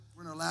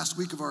our last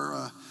week of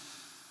our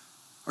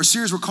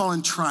series we're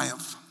calling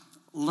Triumph,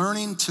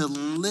 learning to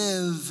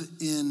live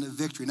in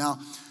victory. Now,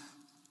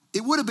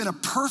 it would have been a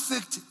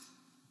perfect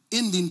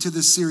ending to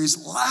this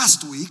series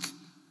last week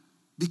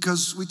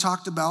because we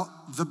talked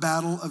about the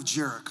Battle of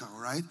Jericho,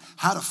 right?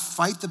 How to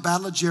fight the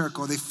Battle of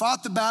Jericho. They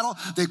fought the battle,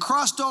 they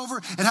crossed over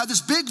and had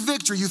this big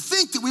victory. You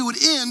think that we would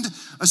end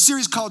a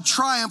series called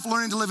Triumph,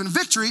 learning to live in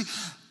victory,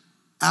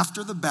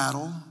 after the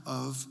Battle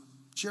of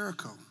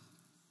Jericho.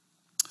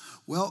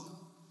 Well,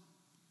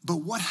 but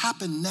what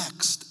happened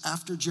next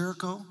after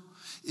Jericho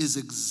is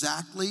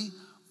exactly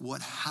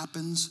what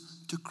happens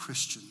to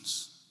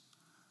Christians.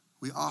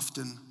 We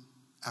often,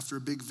 after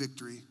a big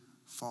victory,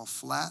 fall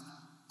flat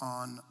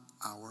on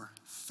our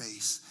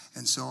face.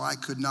 And so I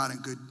could not in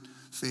good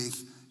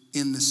faith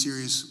end the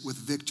series with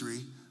victory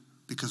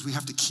because we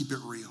have to keep it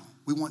real.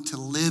 We want to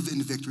live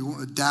in victory. We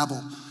want to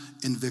dabble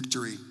in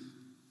victory.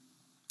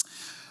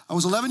 I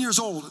was 11 years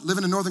old,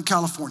 living in Northern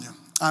California.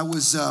 I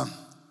was a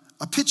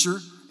pitcher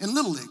in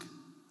Little League.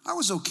 I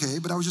was okay,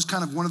 but I was just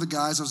kind of one of the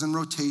guys. I was in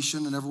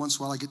rotation, and every once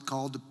in a while I get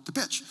called to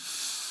pitch.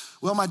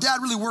 Well, my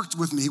dad really worked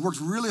with me. He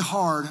worked really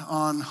hard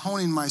on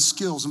honing my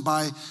skills, and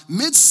by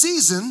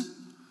mid-season,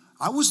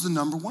 I was the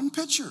number one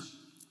pitcher.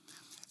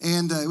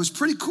 And it was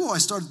pretty cool. I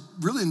started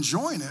really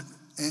enjoying it.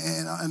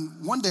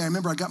 And one day I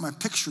remember I got my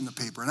picture in the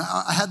paper, and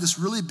I had this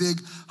really big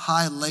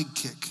high leg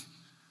kick,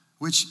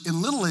 which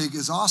in Little League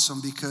is awesome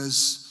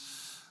because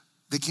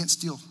they can't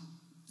steal.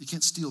 You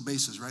can't steal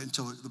bases, right,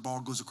 until the ball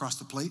goes across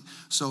the plate.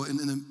 So in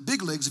the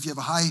big leagues, if you have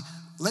a high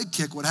leg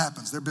kick, what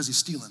happens? They're busy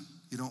stealing.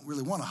 You don't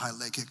really want a high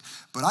leg kick.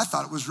 But I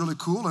thought it was really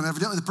cool, and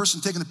evidently the person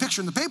taking the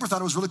picture in the paper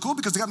thought it was really cool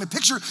because they got me a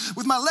picture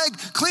with my leg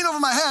clean over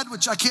my head,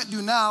 which I can't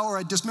do now or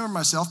I dismember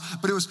myself,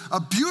 but it was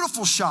a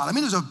beautiful shot. I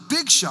mean, it was a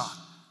big shot.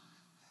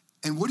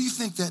 And what do you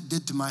think that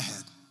did to my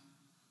head?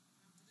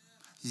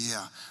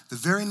 Yeah. The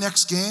very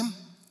next game,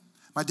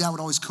 my dad would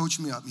always coach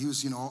me up. He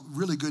was, a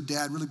really good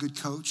dad, really good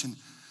coach, and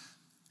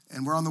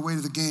we're on the way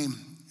to the game,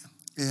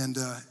 and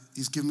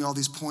he's giving me all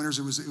these pointers.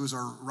 It was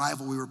our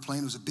rival we were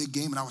playing. It was a big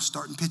game, and I was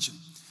starting pitching.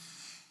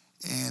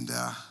 And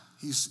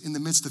he's in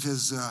the midst of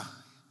his,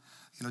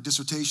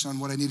 dissertation on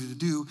what I needed to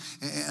do.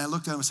 And I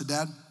looked at him and said,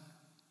 Dad,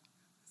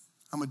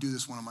 I'm going to do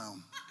this one on my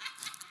own.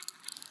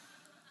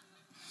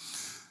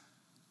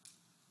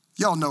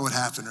 Y'all know what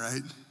happened,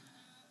 right?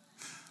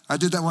 I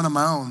did that one on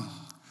my own.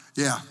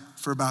 Yeah,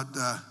 for about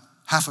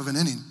half of an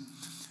inning.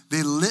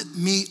 They lit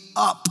me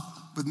up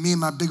with me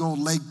and my big old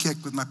leg kick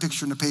with my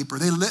picture in the paper.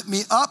 They lit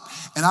me up,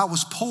 and I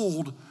was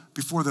pulled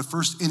before the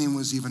first inning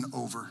was even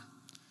over.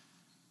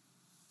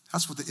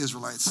 That's what the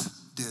Israelites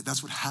did.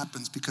 That's what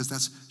happens because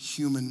that's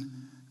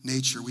human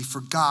nature. We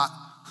forgot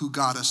who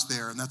got us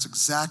there, and that's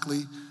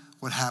exactly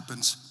what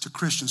happens to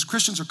Christians.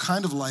 Christians are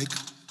kind of like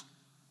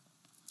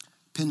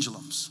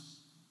pendulums.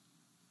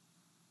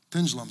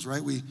 Pendulums,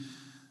 right? We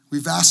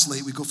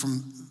vacillate. We go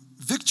from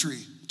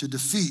victory to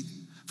defeat,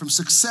 from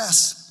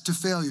success to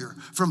failure,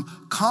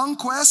 from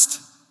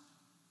conquest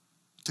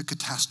to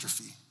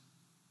catastrophe.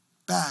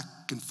 Back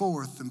and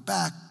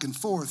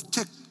forth,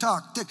 tick,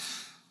 tock, tick.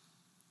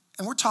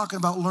 And we're talking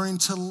about learning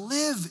to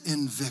live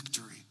in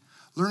victory,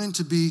 learning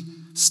to be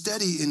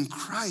steady in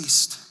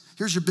Christ.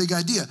 Here's your big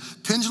idea.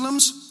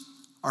 Pendulums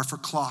are for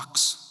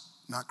clocks,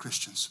 not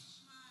Christians.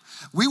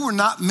 We were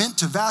not meant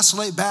to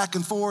vacillate back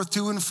and forth,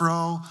 to and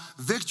fro,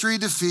 victory,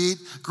 defeat,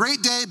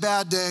 great day,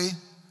 bad day.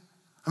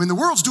 I mean, the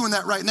world's doing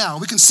that right now.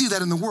 We can see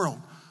that in the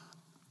world.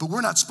 But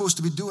we're not supposed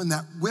to be doing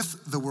that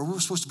with the world. We're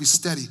supposed to be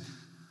steady.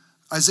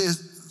 Isaiah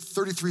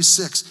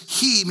 33:6,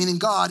 He, meaning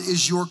God,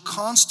 is your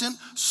constant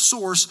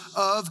source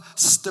of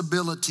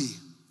stability.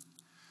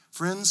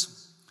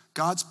 Friends,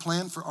 God's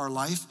plan for our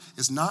life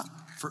is not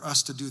for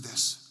us to do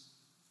this.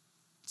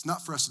 It's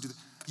not for us to do that.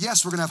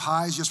 Yes, we're going to have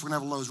highs. Yes, we're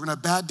going to have lows. We're going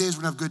to have bad days.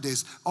 We're going to have good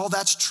days. All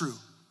that's true.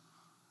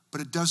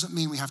 But it doesn't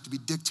mean we have to be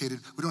dictated.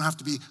 We don't have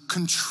to be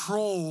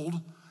controlled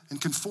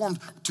and conformed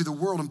to the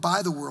world and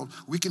by the world.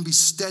 We can be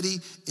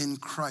steady in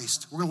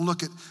Christ. We're going to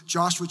look at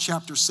Joshua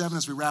chapter 7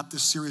 as we wrap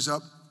this series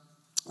up.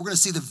 We're going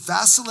to see the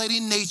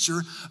vacillating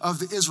nature of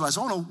the Israelites.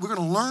 We're going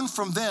to learn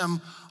from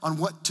them on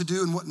what to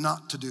do and what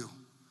not to do.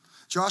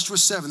 Joshua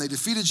 7, they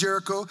defeated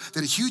Jericho.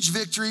 They had a huge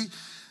victory.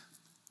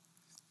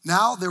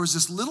 Now there was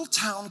this little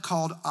town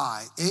called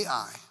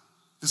Ai.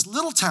 This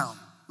little town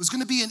was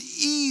going to be an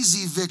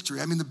easy victory.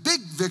 I mean, the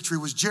big victory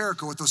was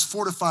Jericho with those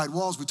fortified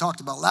walls we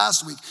talked about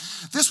last week.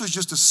 This was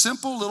just a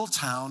simple little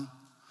town,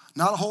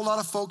 not a whole lot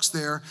of folks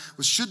there,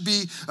 which should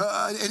be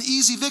an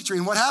easy victory.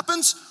 And what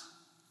happens?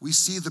 We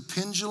see the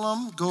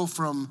pendulum go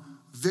from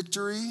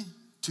victory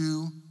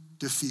to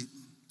defeat.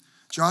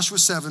 Joshua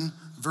 7,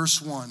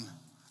 verse 1.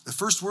 The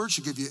first word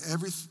should give you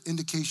every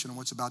indication of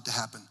what's about to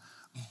happen.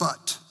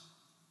 But.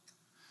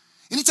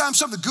 Anytime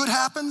something good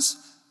happens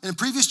in a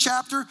previous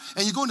chapter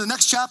and you go into the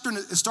next chapter and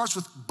it starts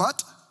with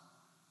but,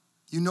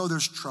 you know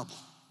there's trouble.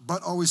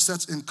 But always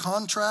sets in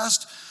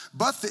contrast.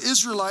 But the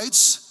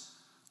Israelites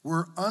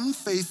were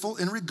unfaithful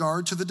in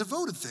regard to the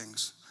devoted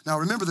things. Now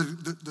remember,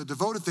 the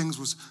devoted things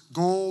was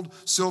gold,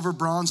 silver,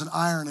 bronze, and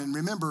iron. And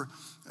remember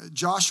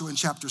Joshua in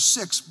chapter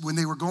 6, when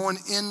they were going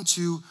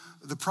into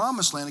the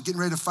promised land and getting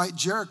ready to fight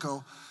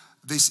Jericho,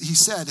 he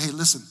said, hey,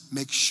 listen,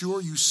 make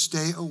sure you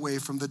stay away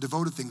from the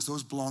devoted things.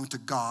 Those belong to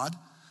God.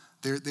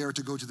 They are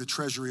to go to the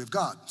treasury of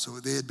God. So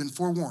they had been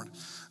forewarned.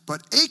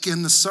 But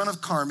Achan, the son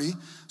of Carmi,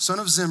 son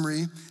of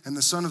Zimri, and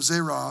the son of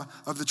Zerah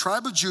of the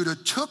tribe of Judah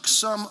took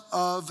some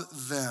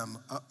of them.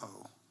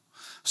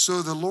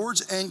 So the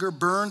Lord's anger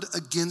burned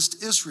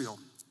against Israel.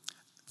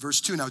 Verse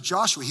 2, now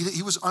Joshua,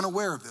 he was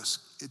unaware of this.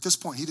 At this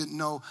point, he didn't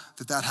know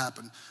that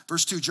happened.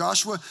 Verse 2,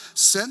 Joshua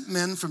sent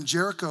men from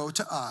Jericho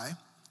to Ai,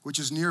 which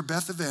is near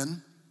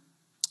Beth-aven,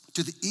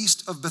 to the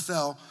east of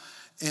Bethel,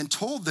 and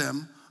told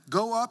them,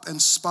 go up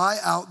and spy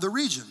out the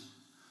region.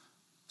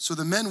 So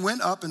the men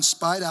went up and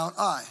spied out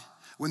Ai.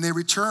 When they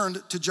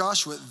returned to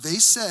Joshua, they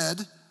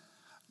said,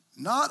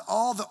 not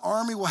all the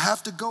army will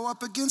have to go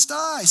up against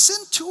Ai.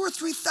 Send 2,000 or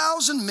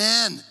 3,000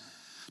 men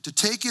to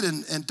take it,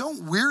 and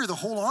don't weary the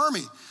whole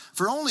army,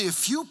 for only a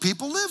few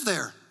people live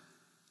there.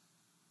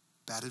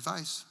 Bad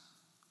advice.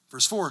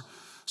 Verse 4,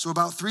 so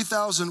about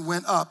 3,000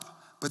 went up,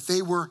 but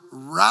they were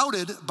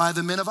routed by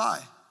the men of Ai,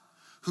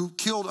 who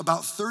killed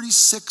about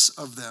 36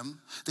 of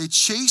them. They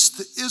chased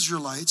the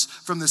Israelites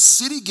from the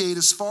city gate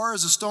as far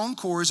as the stone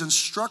quarries and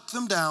struck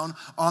them down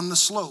on the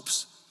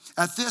slopes.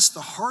 At this,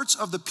 the hearts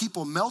of the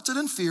people melted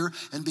in fear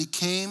and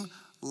became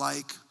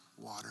like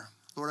water.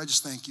 Lord, I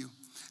just thank you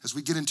as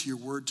we get into your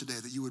word today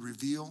that you would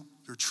reveal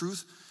your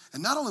truth.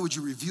 And not only would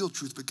you reveal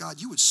truth, but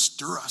God, you would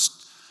stir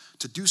us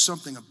to do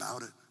something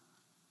about it.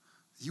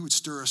 You would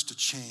stir us to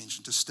change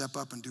and to step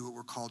up and do what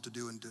we're called to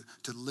do and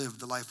to live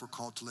the life we're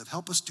called to live.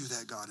 Help us do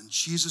that, God, in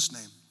Jesus'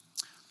 name.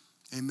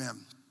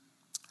 Amen.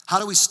 How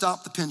do we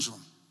stop the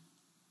pendulum?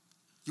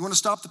 You want to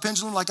stop the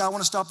pendulum like I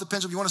want to stop the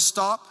pendulum? You want to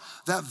stop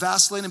that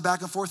vacillating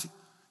back and forth?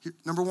 Here,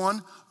 number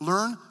one,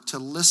 learn to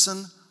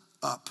listen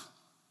up.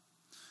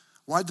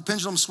 Why did the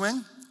pendulum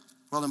swing?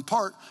 Well, in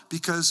part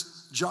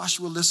because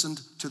Joshua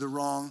listened to the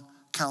wrong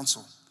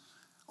counsel.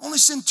 Only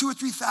send 2,000 or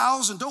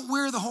 3,000. Don't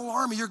weary the whole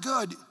army. You're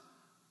good.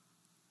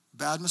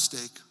 Bad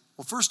mistake.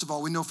 Well, first of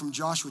all, we know from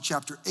Joshua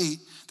chapter 8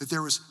 that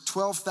there was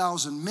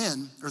 12,000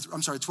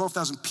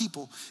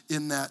 people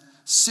in that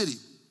city.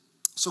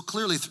 So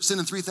clearly,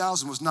 sending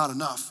 3,000 was not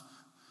enough.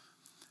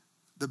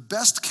 The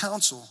best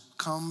counsel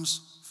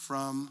comes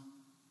from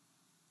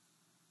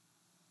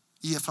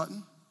E.F.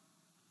 Hutton?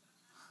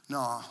 No,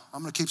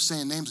 I'm going to keep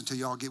saying names until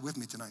y'all get with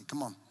me tonight.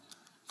 Come on.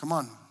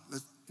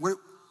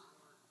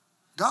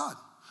 God.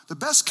 The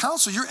best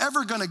counsel you're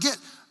ever going to get,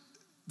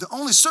 the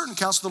only certain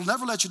counsel that'll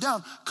never let you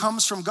down,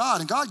 comes from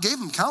God. And God gave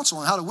him counsel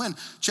on how to win.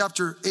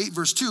 Chapter 8,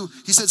 verse 2,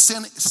 he said,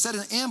 set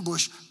an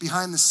ambush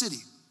behind the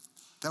city.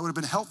 That would have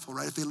been helpful,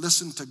 right, if they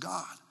listened to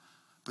God.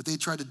 But they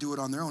tried to do it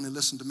on their own. They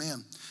listened to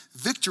man.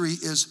 Victory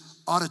is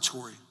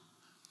auditory.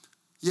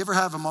 You ever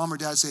have a mom or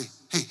dad say,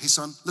 hey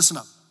son, listen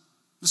up.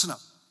 Listen up.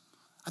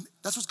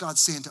 That's what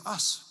God's saying to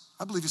us.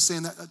 I believe he's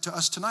saying that to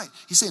us tonight.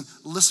 He's saying,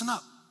 listen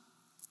up.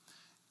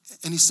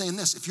 And he's saying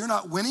this, if you're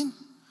not winning,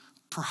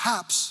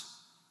 perhaps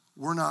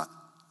we're not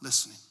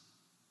listening.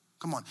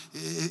 Come on.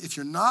 If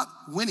you're not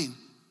winning,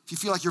 if you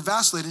feel like you're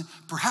vacillating,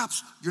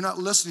 perhaps you're not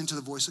listening to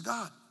the voice of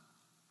God.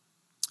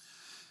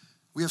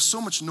 We have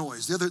so much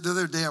noise. The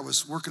other day I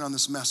was working on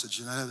this message,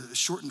 and I had a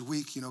shortened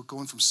week,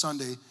 going from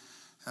Sunday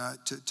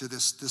to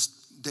this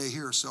day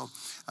here. So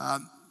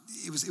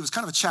it was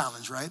kind of a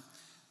challenge, right?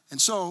 And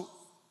so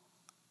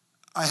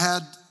I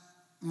had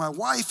my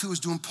wife, who was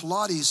doing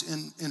Pilates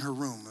in her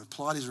room.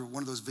 Pilates are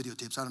one of those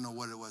videotapes, I don't know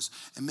what it was,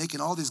 and making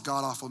all these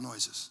god-awful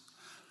noises.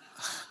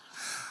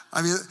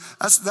 I mean,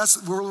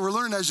 that's we're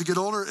learning as you get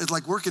older. It's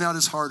like working out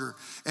is harder.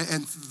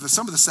 And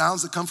some of the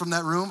sounds that come from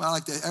that room, I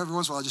like to, every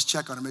once in a while, I just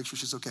check on her, make sure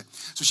she's okay.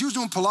 So she was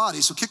doing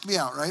Pilates, so kicked me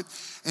out, right?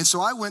 And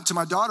so I went to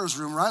my daughter's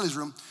room, Riley's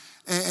room,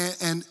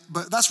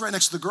 but that's right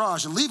next to the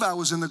garage. And Levi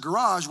was in the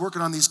garage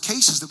working on these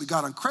cases that we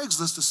got on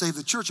Craigslist to save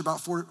the church about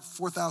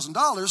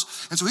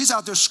 $4,000. And so he's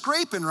out there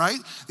scraping, right,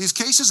 these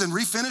cases and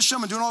refinish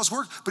them and doing all this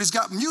work, but he's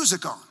got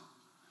music on.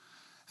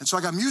 And so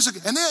I got music.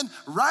 And then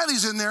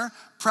Riley's in there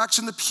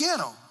practicing the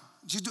piano.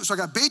 So I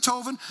got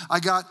Beethoven,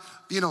 I got,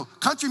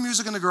 country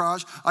music in the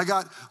garage. I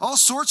got all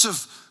sorts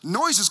of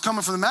noises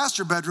coming from the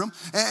master bedroom.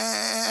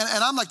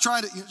 And I'm like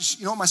trying to,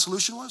 you know what my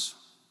solution was?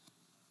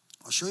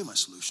 I'll show you my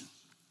solution.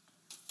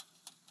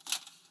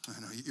 I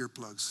know,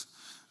 earplugs.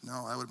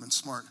 No, I would have been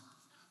smart.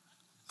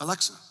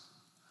 Alexa,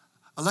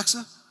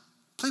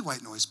 play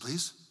white noise,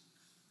 please.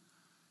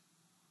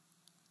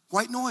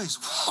 White noise.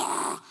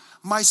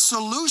 My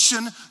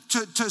solution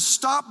to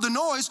stop the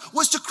noise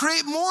was to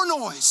create more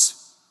noise.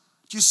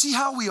 Do you see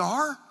how we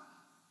are?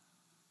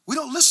 We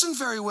don't listen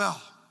very well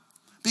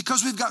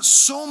because we've got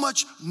so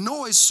much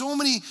noise, so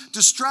many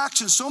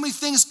distractions, so many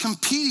things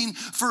competing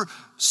for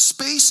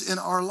space in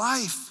our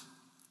life.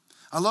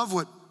 I love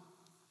what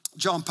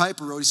John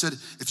Piper wrote. He said,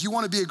 if you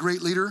want to be a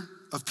great leader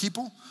of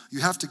people, you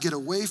have to get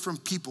away from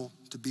people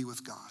to be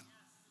with God.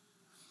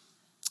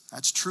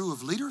 That's true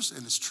of leaders,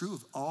 and it's true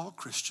of all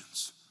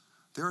Christians.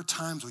 There are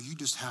times where you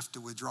just have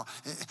to withdraw.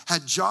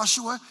 Had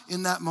Joshua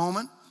in that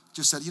moment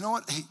just said, you know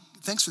what, hey,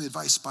 thanks for the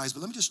advice, spies,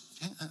 but let me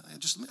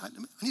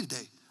I need a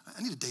day.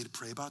 I need a day to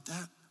pray about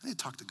that. I need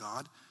to talk to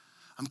God.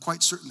 I'm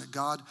quite certain that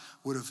God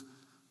would have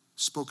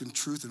spoken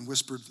truth and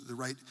whispered the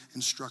right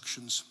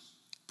instructions.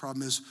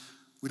 Problem is,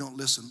 we don't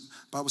listen.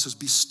 The Bible says,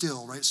 be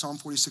still, right? Psalm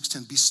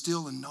 46:10, be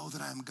still and know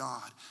that I am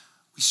God.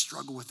 We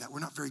struggle with that. We're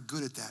not very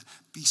good at that.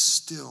 Be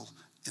still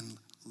and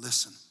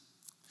listen.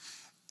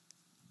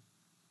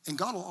 And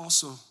God will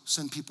also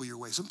send people your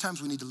way.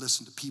 Sometimes we need to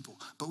listen to people,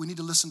 but we need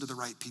to listen to the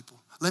right people.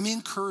 Let me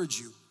encourage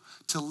you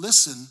to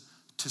listen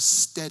to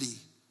steady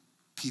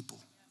people.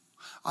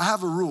 I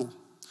have a rule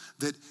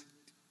that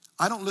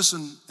I don't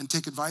listen and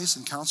take advice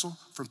and counsel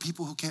from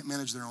people who can't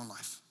manage their own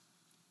life.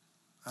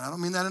 And I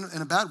don't mean that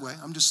in a bad way.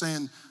 I'm just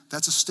saying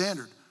that's a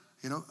standard.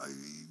 You know,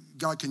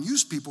 God can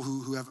use people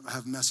who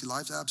have messy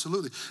lives,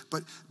 absolutely.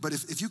 But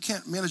if you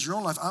can't manage your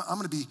own life, I'm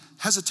going to be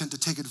hesitant to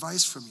take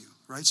advice from you,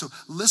 right? So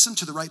listen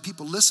to the right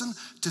people. Listen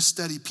to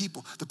steady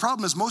people. The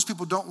problem is most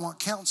people don't want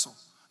counsel.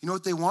 You know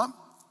what they want?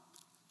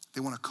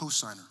 They want a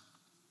cosigner.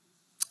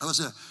 I was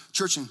at a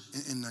church in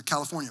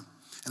California,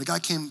 and a guy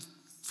came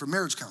for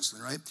marriage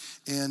counseling, right?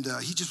 And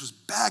he just was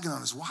bagging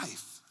on his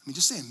wife. I mean,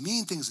 just saying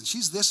mean things, and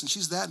she's this and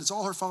she's that, and it's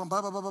all her fault, and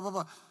blah, blah, blah, blah, blah,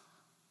 blah.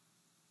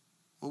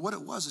 Well, what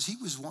it was is he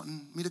was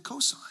wanting me to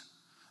co-sign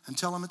and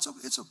tell him, it's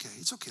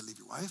okay, leave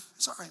your wife.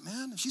 It's all right,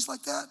 man, if she's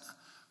like that.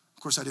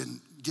 Of course, I didn't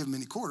give him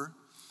any quarter.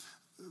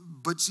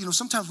 But, you know,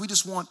 sometimes we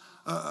just want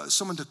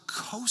someone to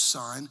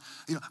co-sign.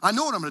 You know, I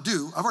know what I'm going to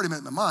do. I've already made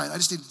up my mind. I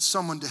just need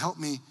someone to help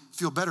me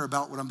feel better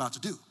about what I'm about to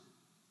do.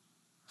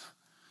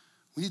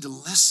 We need to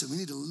listen. We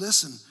need to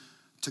listen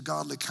to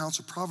godly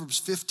counsel. Proverbs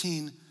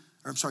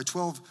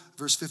 12,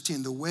 verse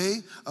 15. The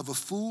way of a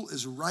fool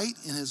is right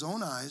in his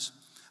own eyes,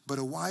 but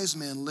a wise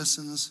man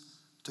listens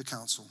to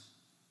counsel.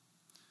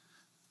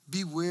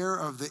 Beware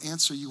of the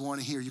answer you want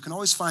to hear. You can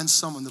always find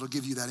someone that'll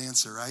give you that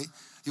answer, right?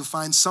 You'll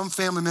find some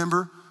family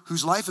member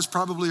whose life is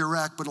probably a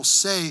wreck, but will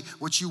say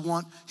what you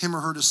want him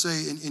or her to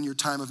say in your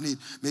time of need.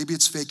 Maybe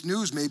it's fake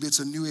news. Maybe it's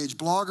a new age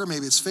blogger.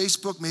 Maybe it's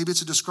Facebook. Maybe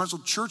it's a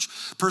disgruntled church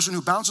person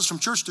who bounces from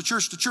church to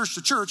church to church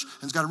to church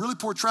and has got a really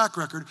poor track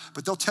record,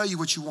 but they'll tell you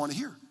what you want to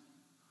hear.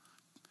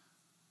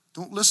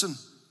 Don't listen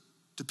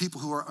to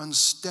people who are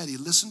unsteady.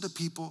 Listen to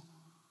people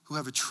who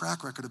have a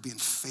track record of being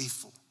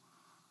faithful,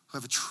 who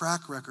have a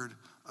track record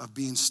of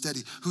being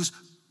steady, whose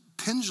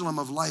pendulum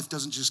of life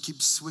doesn't just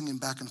keep swinging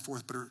back and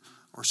forth, but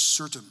are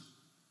certain.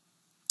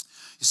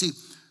 You see,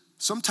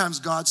 sometimes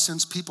God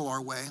sends people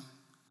our way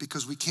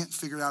because we can't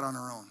figure it out on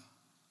our own.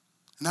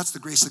 And that's the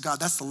grace of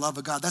God. That's the love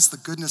of God. That's the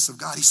goodness of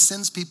God. He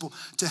sends people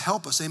to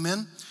help us.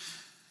 Amen?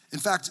 In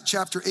fact,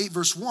 chapter 8,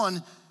 verse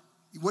 1,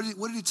 what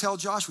did he tell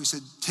Joshua? He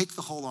said, take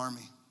the whole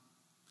army.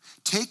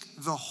 Take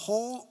the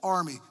whole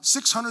army,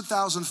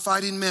 600,000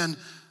 fighting men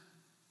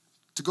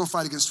to go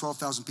fight against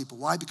 12,000 people.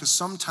 Why? Because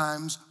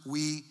sometimes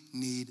we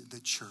need the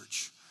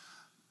church.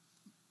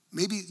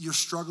 Maybe you're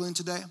struggling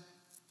today,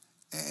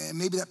 and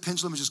maybe that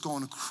pendulum is just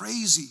going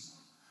crazy,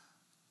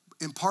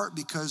 in part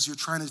because you're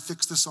trying to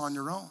fix this on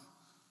your own,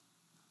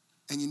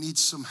 and you need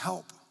some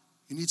help.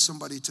 You need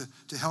somebody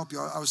to help you.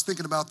 I was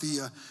thinking about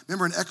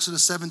remember in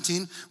Exodus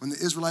 17, when the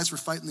Israelites were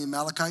fighting the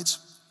Amalekites?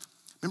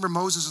 Remember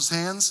Moses'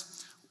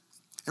 hands?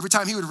 Every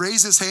time he would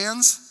raise his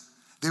hands,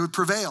 they would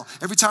prevail.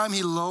 Every time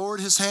he lowered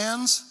his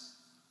hands,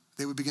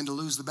 they would begin to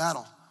lose the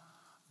battle.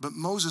 But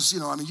Moses,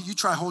 you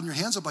try holding your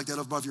hands up like that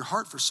above your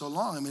heart for so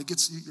long.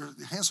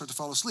 Your hands start to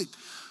fall asleep.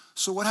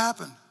 So what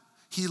happened?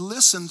 He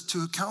listened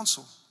to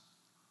counsel,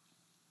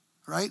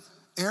 right?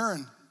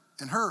 Aaron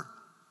and Hur,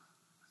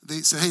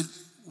 they said, hey,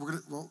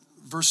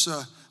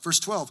 verse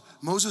 12,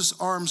 Moses'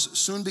 arms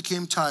soon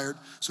became tired,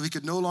 so he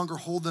could no longer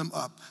hold them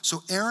up.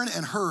 So Aaron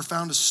and Hur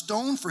found a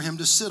stone for him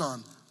to sit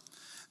on.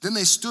 Then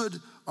they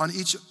stood on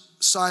each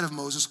side of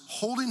Moses,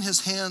 holding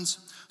his hands,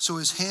 so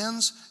his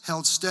hands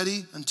held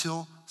steady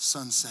until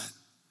sunset.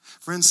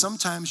 Friends,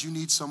 sometimes you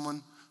need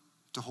someone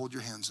to hold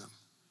your hands up.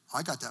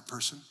 I got that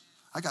person.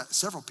 I got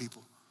several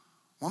people.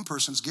 One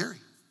person's Gary.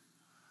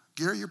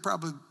 Gary, you're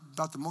probably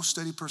about the most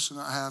steady person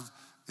I have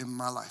in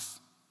my life.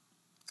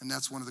 And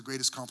that's one of the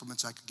greatest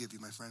compliments I could give you,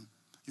 my friend.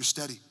 You're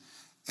steady.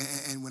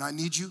 And when I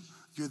need you,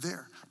 you're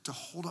there to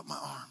hold up my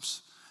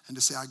arms and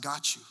to say, I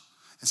got you.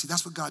 And see,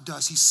 that's what God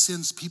does. He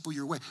sends people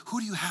your way.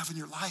 Who do you have in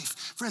your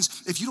life?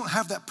 Friends, if you don't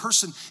have that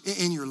person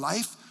in your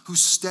life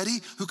who's steady,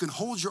 who can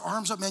hold your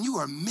arms up, man, you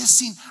are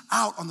missing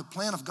out on the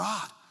plan of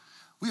God.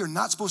 We are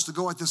not supposed to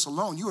go at this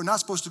alone. You are not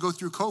supposed to go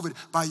through COVID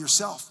by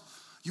yourself.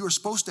 You are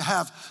supposed to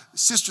have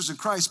sisters in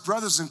Christ,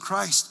 brothers in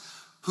Christ,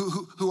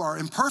 who are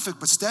imperfect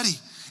but steady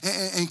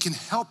and can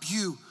help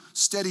you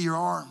steady your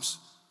arms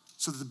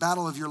so that the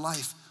battle of your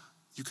life,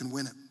 you can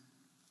win it.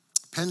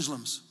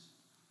 Pendulums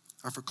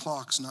are for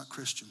clocks, not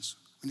Christians.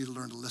 We need to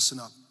learn to listen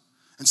up.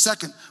 And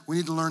second, we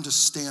need to learn to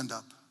stand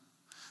up.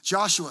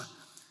 Joshua,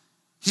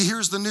 he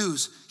hears the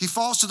news. He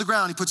falls to the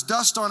ground. He puts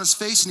dust on his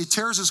face and he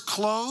tears his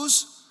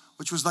clothes,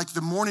 which was like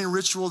the morning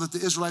ritual that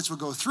the Israelites would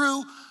go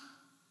through.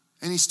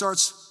 And he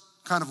starts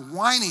kind of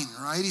whining,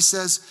 right? He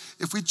says,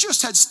 if we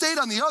just had stayed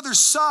on the other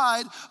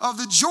side of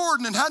the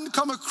Jordan and hadn't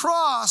come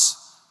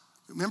across.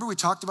 Remember we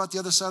talked about the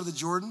other side of the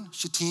Jordan,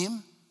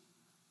 Shittim?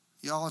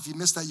 Y'all, if you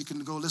missed that, you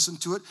can go listen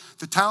to it.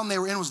 The town they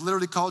were in was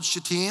literally called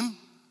Shittim.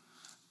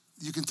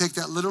 You can take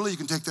that literally, you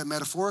can take that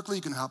metaphorically,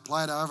 you can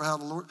apply it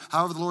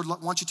however the Lord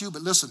wants you to.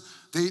 But listen,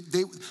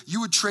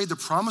 you would trade the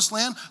promised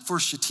land for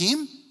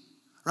Shittim,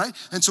 right?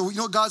 And so you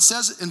know what God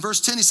says in verse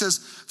 10? He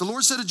says, the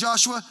Lord said to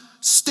Joshua,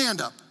 stand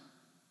up.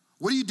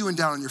 What are you doing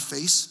down on your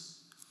face?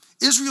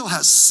 Israel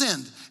has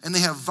sinned, and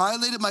they have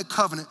violated my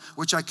covenant,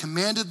 which I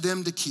commanded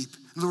them to keep.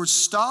 In other words,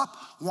 stop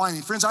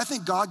whining. Friends, I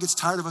think God gets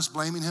tired of us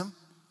blaming him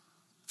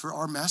for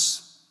our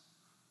mess.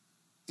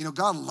 You know,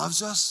 God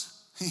loves us.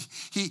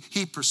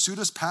 He pursued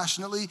us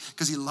passionately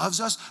because he loves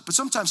us, but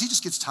sometimes he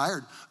just gets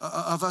tired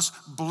of us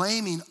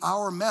blaming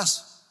our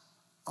mess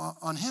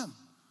on him.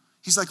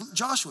 He's like,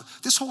 Joshua,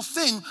 this whole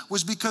thing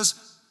was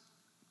because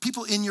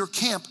people in your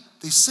camp,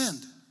 they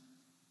sinned.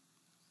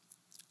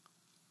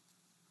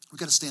 We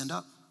got to stand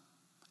up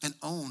and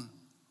own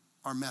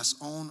our mess,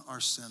 own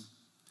our sin.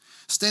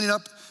 Standing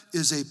up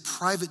is a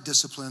private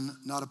discipline,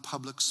 not a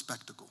public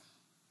spectacle.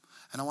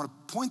 And I want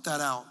to point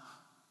that out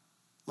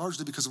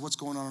largely because of what's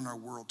going on in our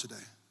world today.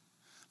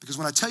 Because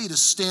when I tell you to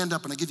stand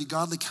up and I give you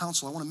godly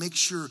counsel, I want to make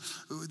sure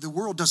the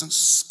world doesn't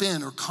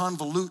spin or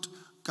convolute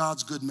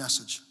God's good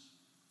message.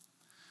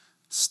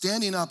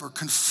 Standing up or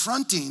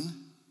confronting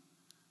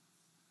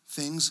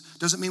things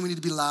doesn't mean we need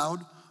to be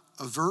loud,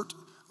 overt,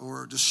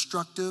 or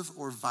destructive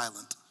or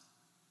violent.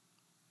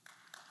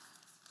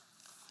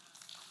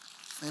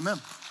 Amen.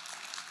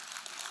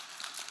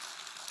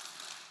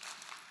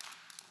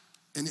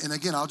 And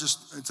again,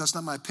 that's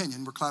not my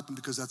opinion. We're clapping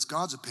because that's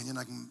God's opinion.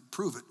 I can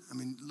prove it. I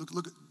mean,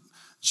 look at,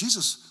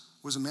 Jesus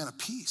was a man of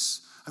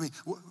peace. I mean,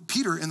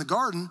 Peter in the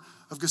Garden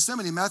of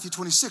Gethsemane in Matthew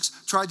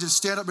 26 tried to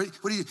stand up.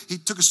 He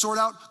took a sword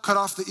out, cut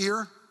off the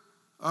ear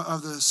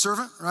of the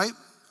servant, right?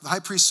 The high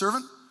priest's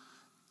servant.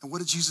 And what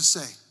did Jesus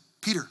say?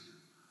 Peter,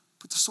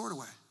 put the sword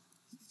away.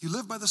 You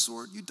live by the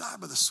sword, you die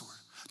by the sword.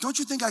 Don't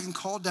you think I can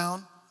call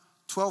down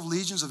 12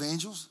 legions of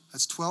angels?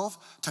 That's 12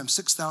 times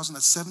 6,000,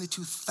 that's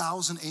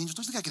 72,000 angels.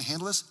 Don't you think I can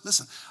handle this?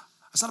 Listen,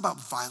 it's not about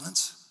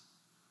violence.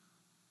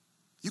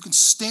 You can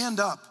stand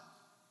up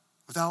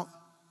without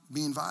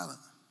being violent.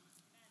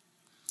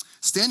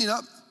 Standing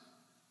up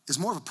is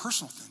more of a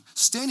personal thing.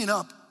 Standing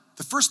up,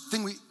 the first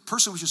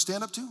person we should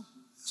stand up to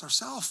is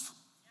ourself,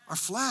 our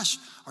flesh,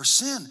 our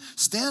sin.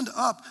 Stand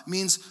up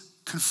means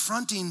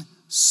confronting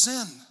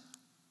sin.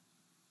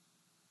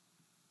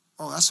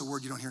 Oh, that's a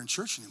word you don't hear in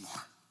church anymore.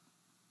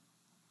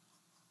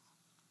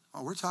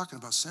 Oh, we're talking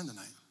about sin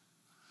tonight.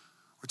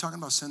 We're talking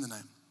about sin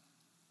tonight.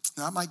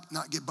 Now, I might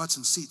not get butts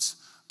in seats,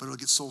 but it'll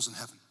get souls in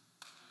heaven.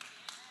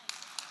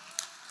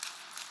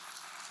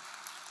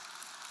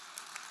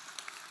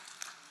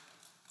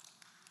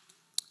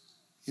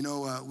 You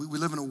know, we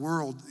live in a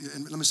world,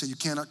 and let me say, you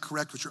cannot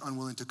correct what you're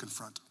unwilling to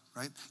confront,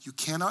 right? You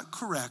cannot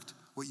correct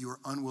what you are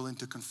unwilling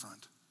to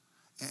confront.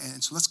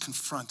 And so let's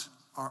confront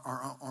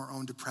our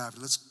own depravity.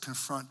 Let's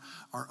confront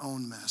our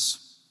own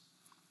mess.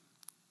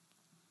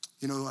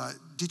 You know,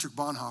 Dietrich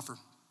Bonhoeffer,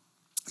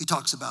 he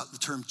talks about the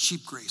term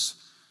cheap grace.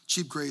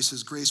 Cheap grace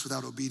is grace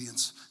without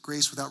obedience,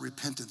 grace without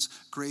repentance,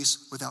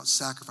 grace without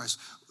sacrifice.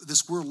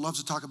 This world loves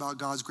to talk about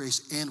God's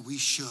grace, and we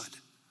should,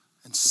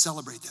 and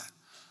celebrate that.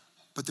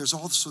 But there's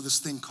also this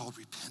thing called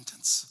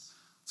repentance.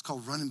 It's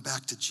called running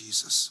back to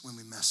Jesus when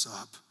we mess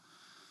up.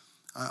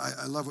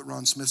 I love what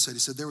Ron Smith said. He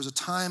said, there was a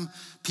time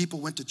people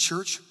went to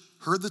church,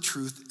 heard the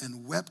truth,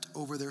 and wept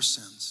over their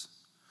sins.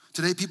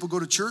 Today, people go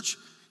to church,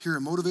 hear a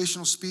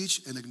motivational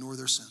speech, and ignore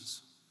their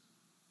sins.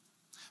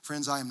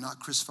 Friends, I am not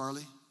Chris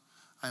Farley.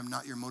 I am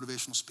not your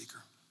motivational speaker.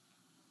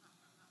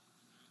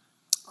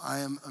 I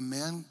am a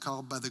man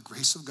called by the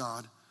grace of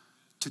God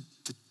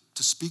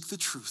to speak the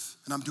truth.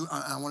 And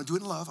I want to do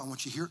it in love. I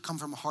want you to hear it come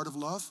from a heart of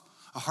love,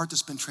 a heart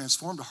that's been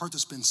transformed, a heart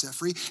that's been set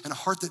free, and a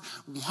heart that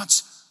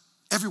wants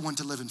everyone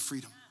to live in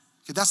freedom.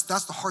 Okay, that's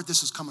the heart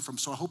this is coming from.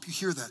 So I hope you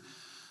hear that.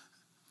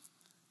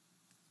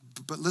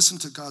 But listen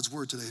to God's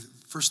word today.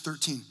 Verse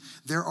 13.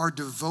 There are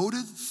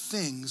devoted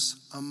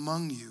things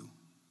among you,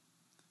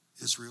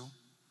 Israel.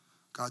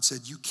 God said,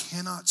 you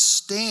cannot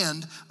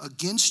stand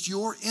against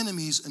your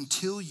enemies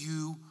until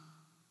you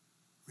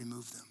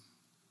remove them.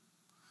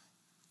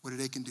 What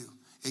did Achan do?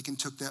 Achan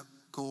took that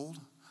gold,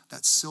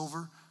 that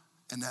silver,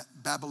 and that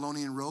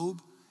Babylonian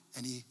robe,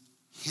 and he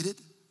hid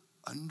it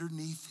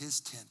underneath his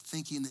tent,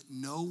 thinking that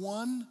no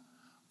one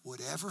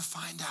would ever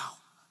find out.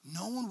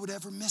 No one would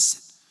ever miss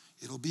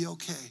it. It'll be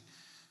okay.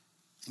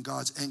 And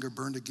God's anger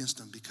burned against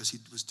him because he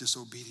was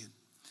disobedient.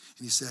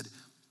 And he said,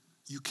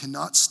 you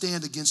cannot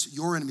stand against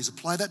your enemies.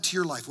 Apply that to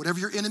your life. Whatever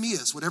your enemy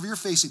is, whatever you're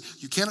facing,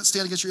 you cannot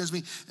stand against your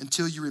enemy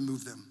until you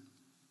remove them.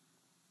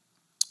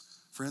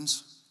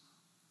 Friends,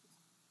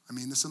 I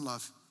mean this in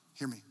love.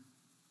 Hear me.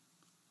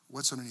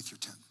 What's underneath your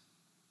tent?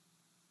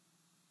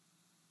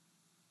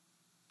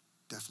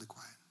 Deathly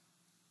quiet.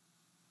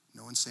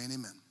 No one's saying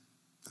amen.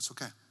 That's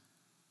okay.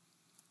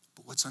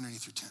 But what's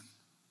underneath your tent?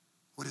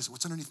 What is it?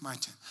 What's underneath my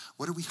tent?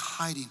 What are we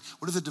hiding?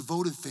 What are the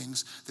devoted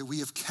things that we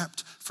have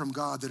kept from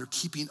God that are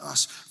keeping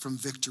us from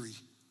victory?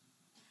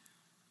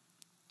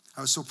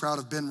 I was so proud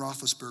of Ben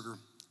Roethlisberger.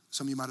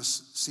 Some of you might have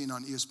seen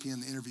on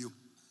ESPN the interview.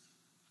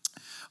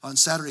 On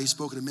Saturday, he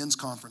spoke at a men's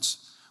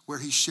conference where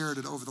he shared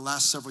that over the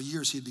last several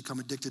years, he had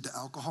become addicted to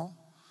alcohol.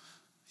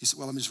 He said,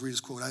 well, let me just read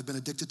his quote. I've been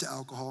addicted to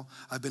alcohol.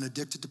 I've been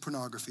addicted to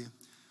pornography,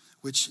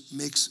 which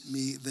makes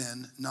me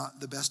then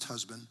not the best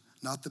husband,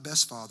 not the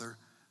best father,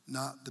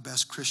 not the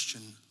best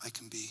Christian I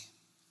can be.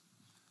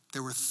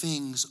 There were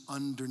things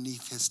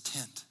underneath his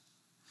tent,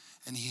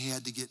 and he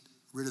had to get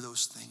rid of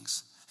those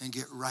things and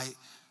get right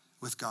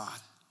with God.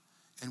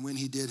 And when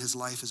he did, his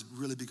life has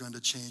really begun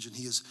to change, and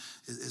he is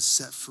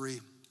set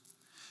free.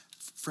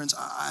 Friends,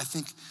 I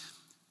think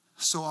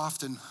so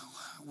often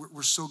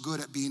we're so good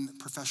at being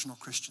professional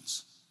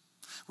Christians.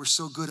 We're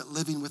so good at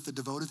living with the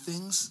devoted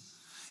things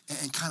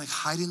and kind of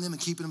hiding them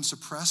and keeping them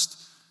suppressed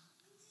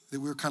that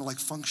we're kind of like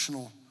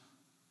functional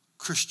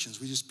Christians.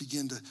 We just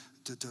begin to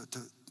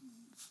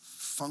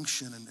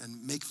function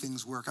and make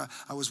things work.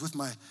 I was with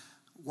my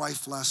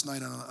wife last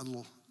night on a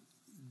little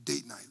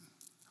date night,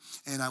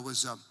 and I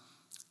was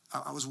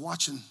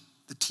watching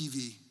the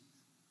TV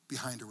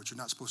behind her, which you're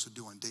not supposed to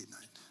do on date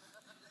night.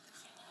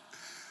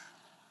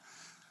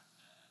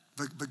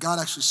 But God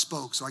actually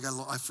spoke, so I got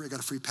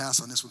a free pass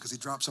on this one because he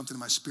dropped something in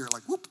my spirit,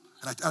 like whoop,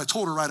 and I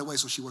told her right away,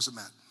 so she wasn't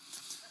mad.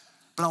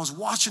 But I was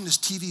watching this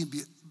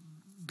TV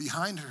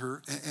behind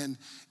her, and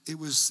it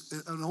was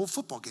an old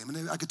football game.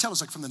 And I could tell it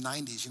was like from the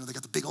 90s. They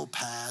got the big old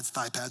pads,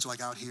 thigh pads are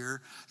like out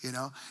here,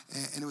 And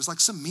it was like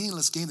some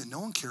meaningless game that no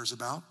one cares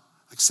about,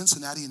 like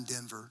Cincinnati and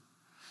Denver.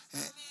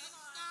 And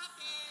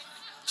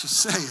just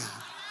saying.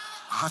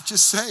 I'm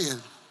just saying.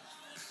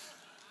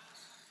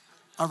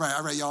 All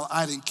right, y'all,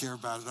 I didn't care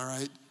about it, all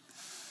right?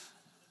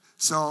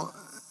 So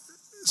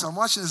I'm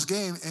watching this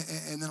game,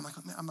 and then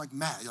I'm like,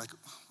 Matt, you're like,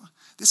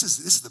 this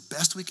is the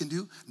best we can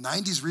do?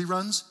 90s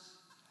reruns?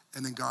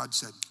 And then God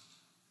said,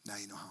 now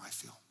you know how I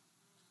feel.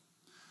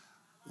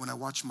 When I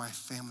watch my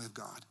family of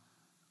God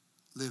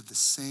live the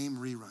same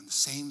rerun, the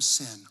same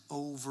sin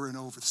over and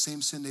over, the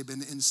same sin they've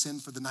been in sin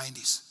for the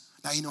 90s.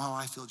 Now you know how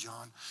I feel,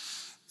 John.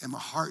 And my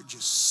heart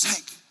just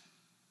sank.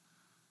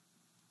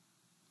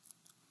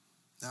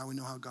 Now we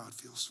know how God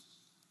feels.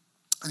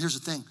 And here's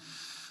the thing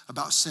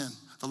about sin.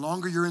 The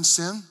longer you're in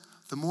sin,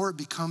 the more it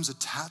becomes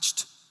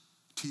attached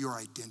to your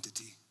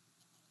identity.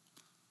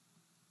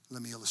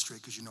 Let me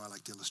illustrate, because you know I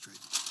like to illustrate.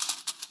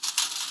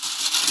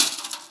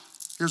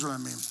 Here's what I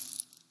mean.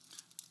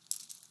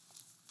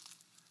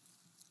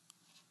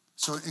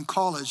 So in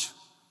college,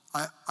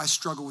 I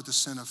struggle with the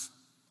sin of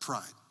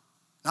pride.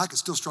 Now I can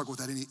still struggle with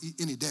that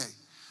any day,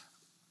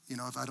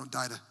 if I don't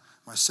die to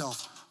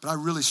myself. But I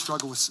really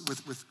struggle with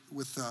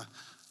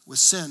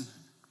sin,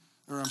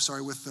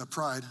 with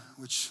pride,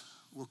 which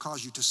will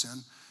cause you to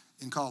sin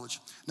in college.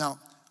 Now,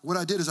 what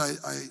I did is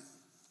I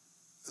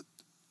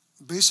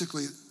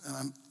basically,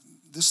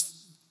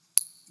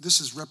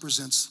 this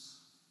represents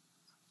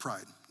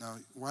pride. Now,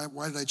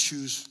 why did I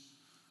choose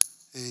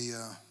a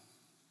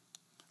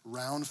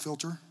round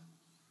filter?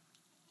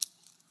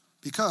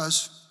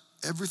 Because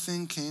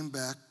everything came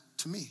back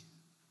to me,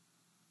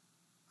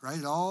 right?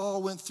 It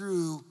all went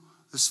through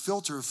this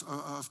filter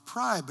of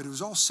pride, but it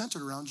was all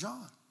centered around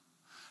John.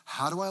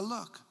 How do I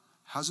look?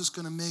 How's this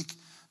going to make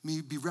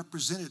me be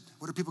represented?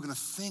 What are people going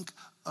to think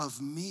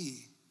of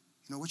me?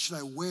 What should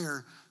I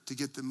wear to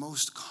get the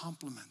most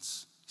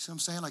compliments? You see what I'm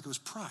saying? Like it was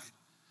pride.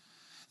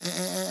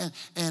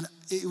 And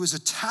it was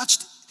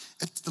attached.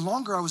 The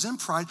longer I was in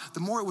pride, the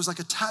more it was like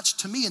attached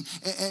to me,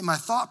 and my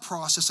thought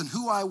process and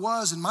who I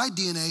was and my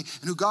DNA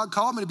and who God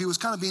called me to be was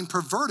kind of being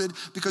perverted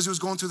because it was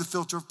going through the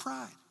filter of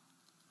pride.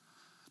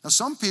 Now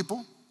some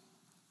people,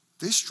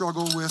 they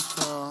struggle with,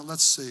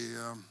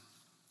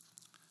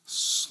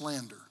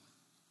 slander.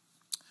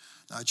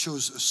 Now I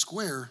chose a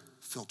square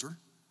filter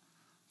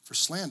for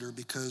slander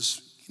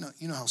because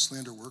you know how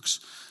slander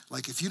works.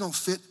 Like if you don't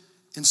fit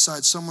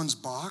inside someone's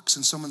box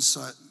and someone's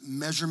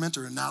measurement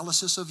or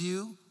analysis of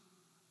you,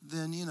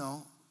 then,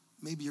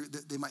 maybe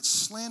they might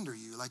slander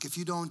you. Like if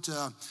you don't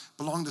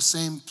belong to the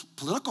same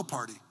political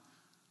party,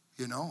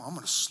 I'm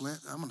going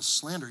to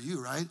slander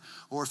you, right?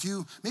 Or if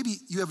maybe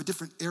you have a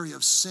different area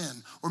of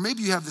sin, or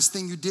maybe you have this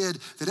thing you did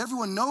that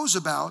everyone knows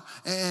about,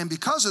 and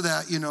because of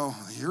that,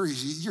 you're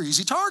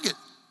easy target.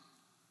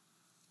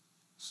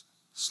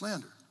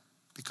 Slander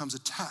becomes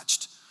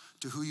attached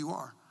to who you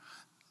are.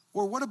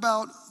 Or what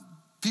about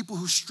people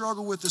who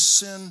struggle with the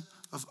sin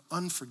of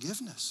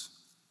unforgiveness?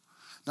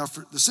 Now,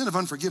 for the sin of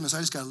unforgiveness, I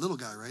just got a little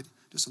guy, right?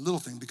 Just a little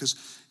thing, because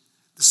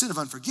the sin of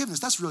unforgiveness,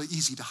 that's really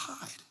easy to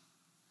hide,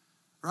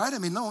 right? I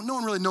mean, no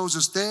one really knows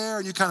it's there,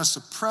 and you kind of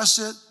suppress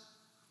it.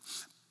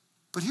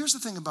 But here's the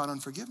thing about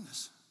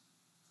unforgiveness.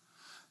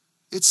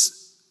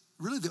 It's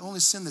really the only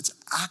sin that's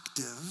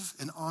active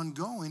and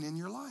ongoing in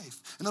your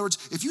life. In other words,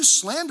 if you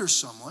slander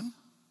someone,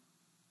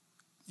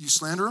 you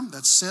slander them,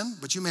 that's sin,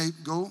 but you may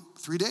go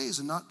 3 days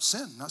and not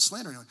sin, not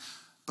slander anyone.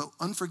 But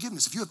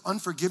unforgiveness, if you have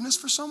unforgiveness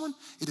for someone,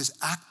 it is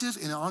active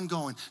and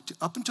ongoing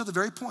up until the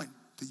very point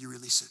that you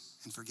release it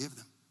and forgive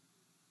them.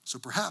 So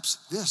perhaps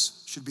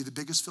this should be the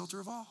biggest filter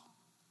of all.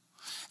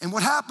 And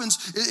what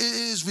happens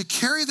is we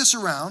carry this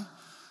around.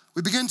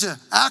 We begin to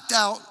act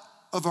out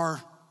of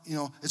our,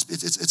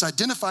 it's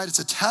identified, it's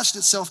attached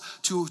itself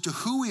to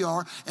who we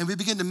are, and we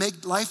begin to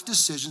make life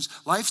decisions,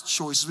 life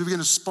choices. We begin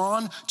to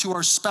respond to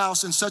our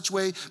spouse in such a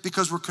way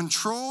because we're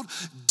controlled,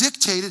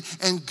 dictated,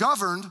 and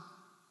governed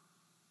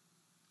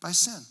by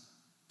sin.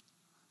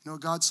 You know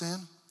what God's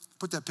saying?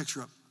 Put that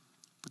picture up.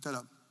 Put that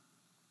up.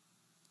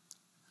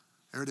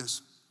 There it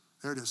is.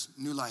 There it is.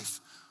 New life.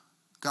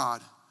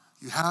 God,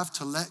 you have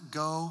to let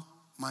go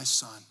my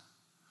son.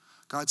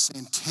 God's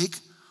saying, take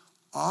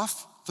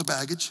off the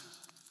baggage.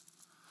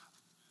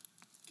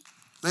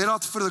 Lay it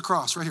off the foot of the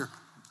cross, right here.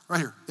 Right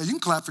here. Yeah, you can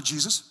clap for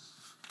Jesus.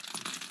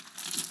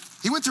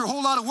 He went through a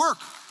whole lot of work.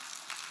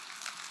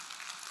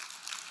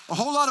 A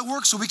whole lot of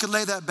work so we could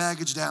lay that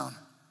baggage down.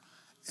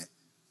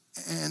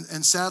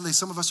 And sadly,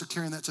 some of us are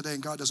carrying that today,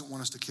 and God doesn't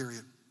want us to carry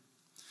it.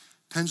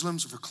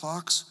 Pendulums are for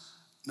clocks,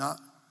 not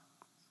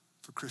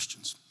for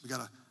Christians. We got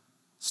to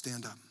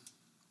stand up.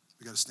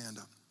 We got to stand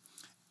up.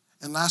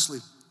 And lastly,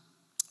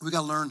 we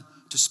got to learn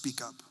to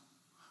speak up.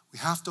 We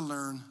have to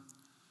learn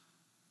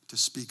to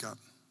speak up.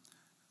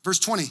 Verse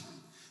 20,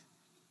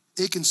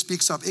 Achan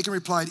speaks up. Achan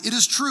replied, "It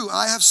is true,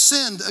 I have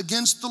sinned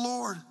against the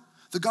Lord,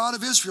 the God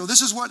of Israel.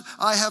 This is what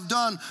I have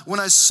done. When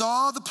I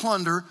saw the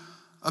plunder,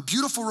 a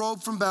beautiful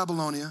robe from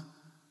Babylonia,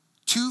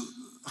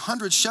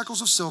 200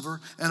 shekels of silver,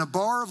 and a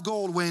bar of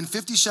gold weighing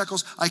 50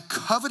 shekels, I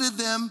coveted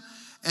them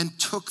and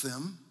took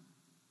them."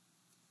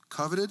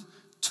 Coveted,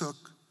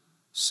 took.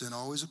 Sin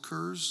always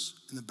occurs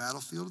in the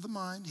battlefield of the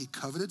mind. He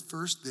coveted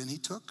first, then he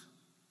took.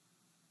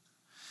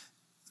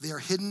 They are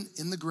hidden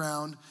in the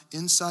ground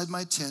inside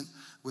my tent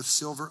with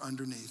silver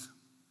underneath.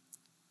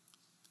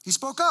 He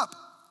spoke up,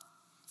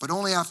 but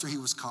only after he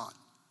was caught.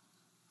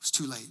 It was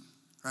too late,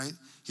 right?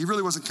 He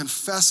really wasn't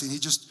confessing. He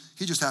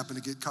just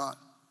happened to get caught.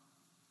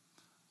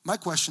 My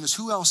question is,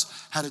 who else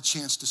had a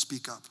chance to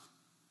speak up?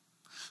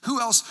 Who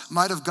else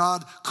might have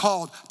God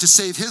called to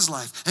save his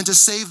life and to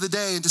save the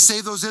day and to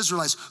save those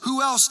Israelites?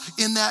 Who else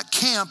in that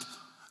camp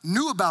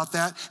knew about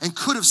that and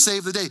could have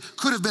saved the day,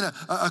 could have been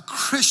a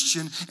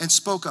Christian and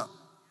spoke up?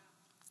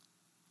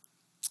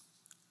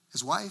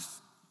 His wife,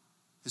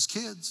 his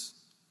kids.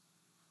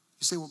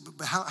 You say, well,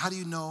 but how do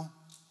you know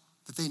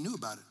that they knew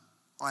about it?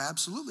 Well, I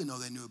absolutely know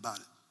they knew about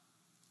it.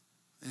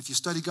 And if you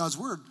study God's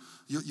word,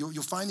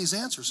 you'll find these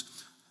answers.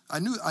 I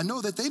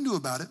know that they knew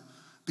about it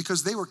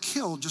because they were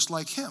killed just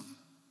like him.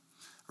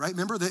 Right?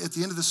 Remember that at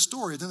the end of this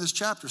story, at the end of this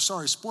chapter,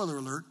 sorry, spoiler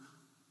alert,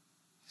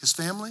 his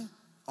family,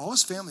 all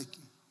his family,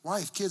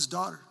 wife, kids,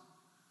 daughter,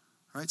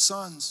 right,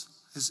 sons,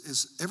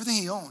 his everything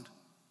he owned,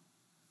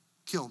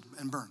 killed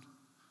and burned.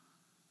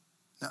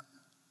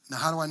 Now,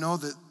 how do I know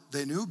that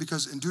they knew?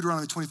 Because in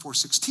Deuteronomy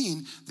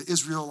 24:16, the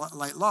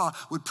Israelite law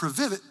would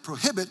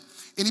prohibit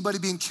anybody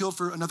being killed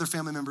for another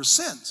family member's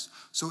sins.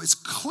 So it's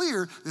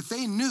clear that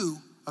they knew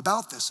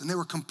about this and they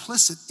were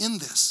complicit in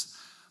this.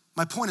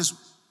 My point is,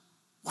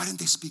 why didn't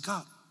they speak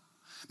up?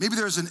 Maybe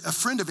there was a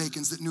friend of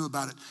Achan's that knew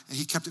about it and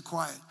he kept it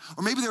quiet.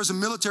 Or maybe there was a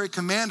military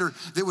commander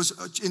that was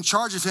in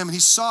charge of him and he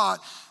saw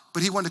it,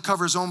 but he wanted to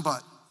cover his own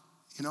butt,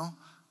 you know?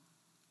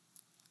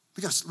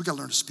 We got to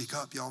learn to speak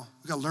up, y'all.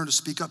 We got to learn to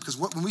speak up because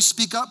when we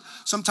speak up,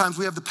 sometimes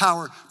we have the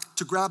power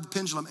to grab the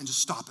pendulum and just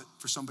stop it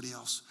for somebody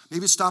else.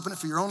 Maybe it's stopping it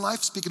for your own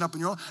life, speaking up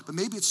in your own, but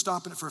maybe it's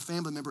stopping it for a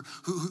family member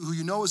who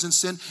you know is in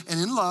sin, and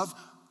in love,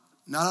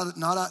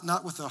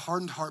 not with a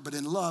hardened heart, but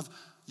in love,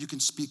 you can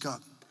speak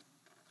up.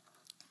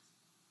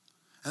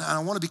 And I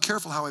want to be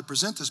careful how I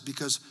present this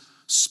because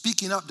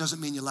speaking up doesn't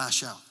mean you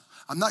lash out.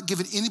 I'm not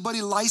giving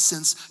anybody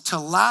license to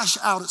lash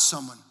out at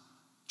someone.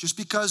 Just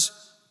because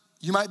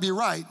you might be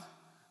right,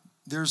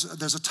 there's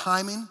a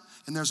timing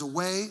and there's a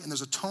way and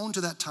there's a tone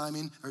to that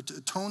timing, or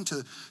a tone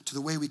to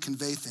the way we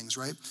convey things,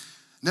 right?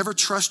 Never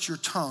trust your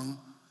tongue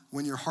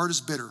when your heart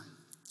is bitter.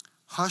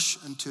 Hush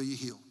until you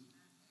heal,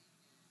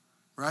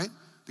 right?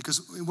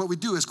 Because what we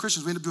do as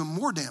Christians, we end up doing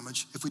more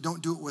damage if we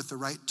don't do it with the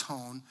right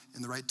tone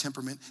and the right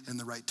temperament and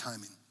the right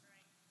timing.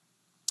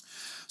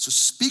 So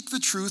speak the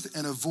truth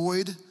and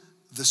avoid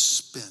the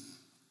spin.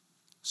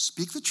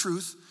 Speak the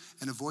truth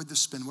and avoid the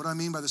spin. What do I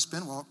mean by the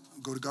spin? Well,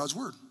 go to God's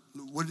word.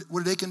 What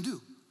did Achan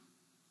do?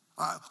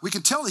 We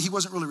can tell that he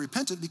wasn't really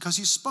repentant because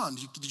he spun.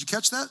 Did you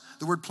catch that?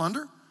 The word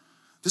plunder?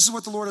 This is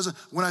what the Lord has.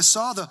 When I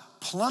saw the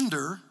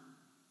plunder,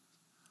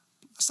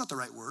 that's not the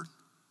right word.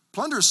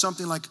 Plunder is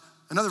something like,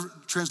 another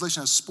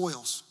translation has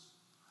spoils.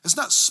 It's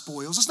not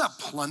spoils. It's not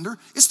plunder.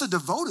 It's the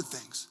devoted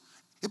things.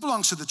 It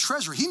belongs to the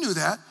treasurer. He knew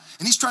that,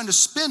 and he's trying to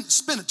spin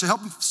it to help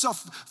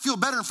himself feel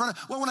better in front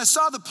of. Well, when I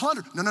saw the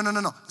plunder,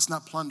 no. It's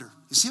not plunder.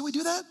 You see how we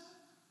do that?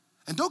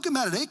 And don't get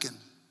mad at Achan,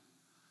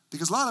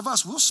 because a lot of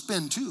us will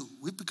spin too.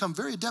 We've become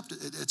very adept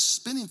at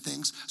spinning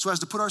things so as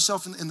to put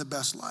ourselves in the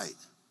best light.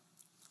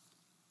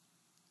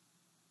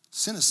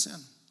 Sin is sin.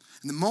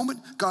 And the moment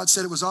God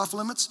said it was off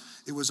limits,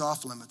 it was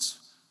off limits.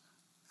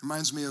 It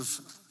reminds me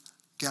of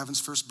Gavin's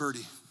first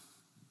birdie.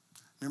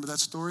 Remember that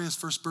story, his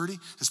first birdie?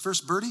 His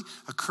first birdie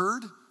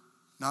occurred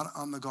not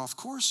on the golf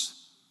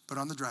course, but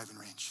on the driving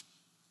range.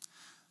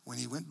 When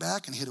he went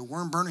back and hit a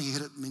worm burner,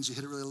 means you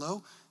hit it really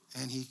low,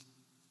 and he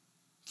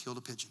killed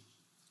a pigeon.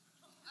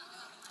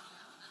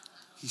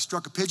 He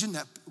struck a pigeon,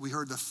 that we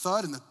heard the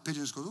thud, and the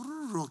pigeon just goes,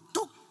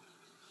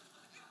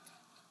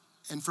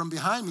 and from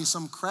behind me,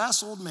 some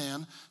crass old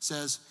man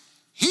says,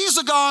 "He's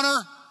a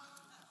goner.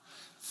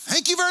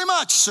 Thank you very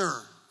much,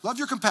 sir. Love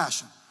your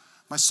compassion."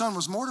 My son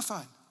was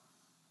mortified.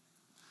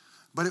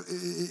 But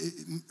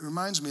it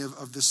reminds me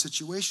of this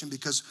situation,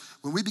 because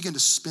when we begin to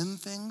spin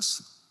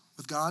things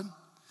with God,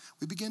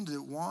 we begin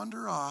to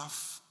wander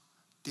off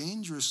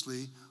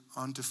dangerously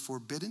onto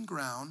forbidden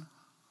ground,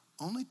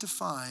 only to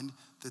find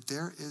that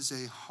there is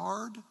a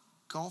hard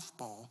golf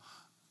ball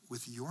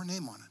with your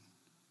name on it.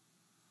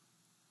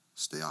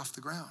 Stay off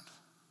the ground.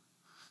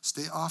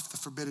 Stay off the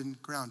forbidden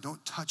ground.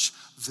 Don't touch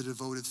the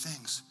devoted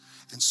things,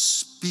 and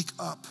speak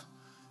up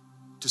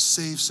to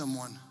save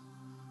someone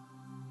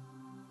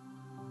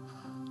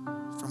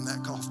from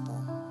that golf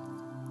ball.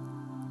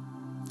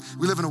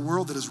 We live in a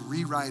world that is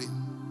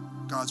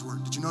rewriting God's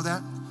word. Did you know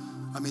that?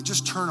 I mean,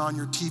 just turn on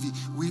your TV.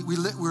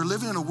 We're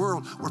living in a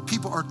world where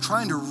people are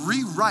trying to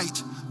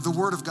rewrite the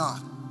word of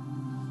God.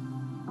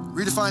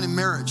 Redefining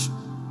marriage,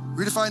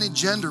 redefining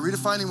gender,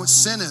 redefining what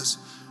sin is,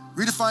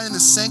 redefining the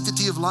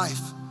sanctity of life.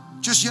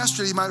 Just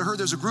yesterday, you might have heard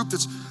there's a group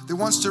that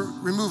wants to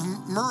remove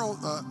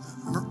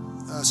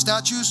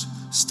statues,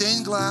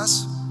 stained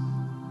glass,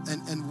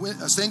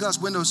 and stained glass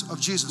windows of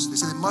Jesus. They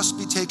say they must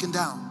be taken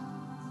down.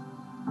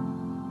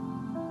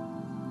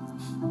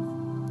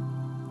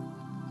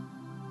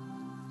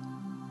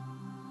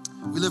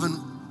 We live in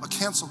a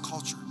cancel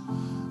culture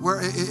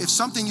where if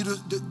something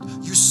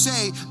you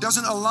say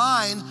doesn't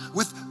align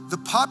with the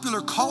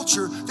popular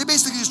culture, they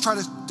basically just try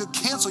to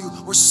cancel you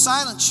or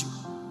silence you.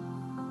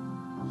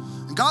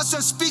 And God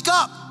says, speak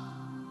up.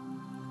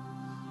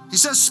 He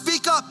says,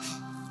 speak up,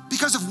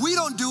 because if we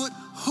don't do it,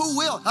 who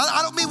will?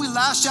 I don't mean we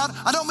lash out.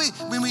 I don't mean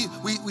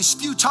we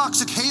spew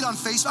toxic hate on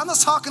Facebook. I'm not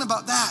talking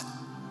about that.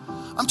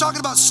 I'm talking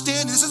about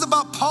standing. This is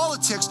about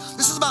politics.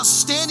 This is about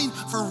standing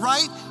for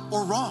right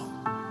or wrong.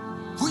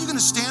 Who are you going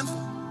to stand for?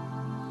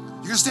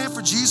 You're going to stand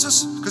for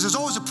Jesus? Because there's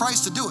always a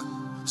price to do it.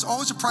 There's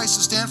always a price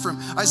to stand for him.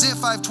 Isaiah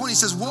 5:20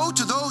 says, woe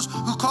to those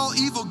who call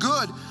evil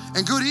good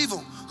and good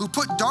evil, who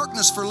put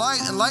darkness for light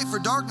and light for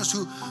darkness,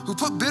 who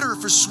put bitter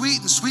for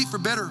sweet and sweet for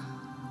bitter.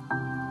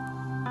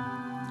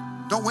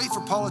 Don't wait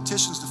for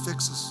politicians to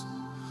fix this.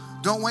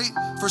 Don't wait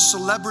for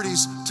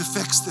celebrities to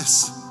fix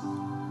this.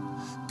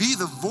 Be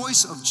the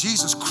voice of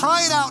Jesus.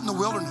 Cry it out in the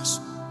wilderness.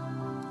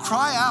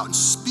 Cry out and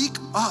speak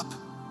up.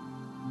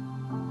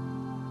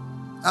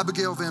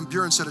 Abigail Van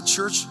Buren said, a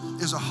church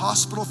is a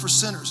hospital for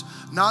sinners,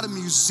 not a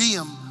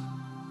museum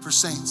for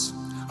saints.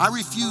 I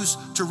refuse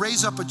to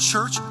raise up a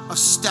church of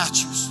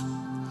statues,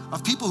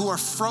 of people who are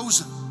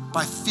frozen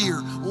by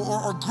fear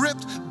or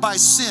gripped by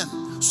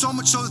sin, so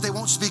much so that they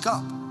won't speak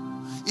up.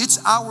 It's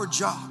our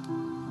job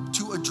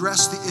to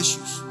address the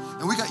issues.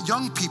 And we got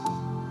young people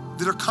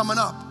that are coming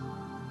up,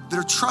 that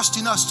are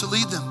trusting us to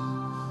lead them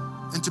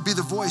and to be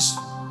the voice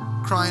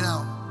crying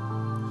out.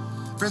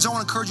 Friends, I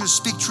want to encourage you to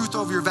speak truth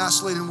over your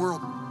vacillating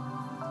world.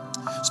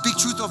 Speak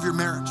truth over your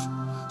marriage.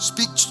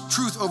 Speak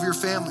truth over your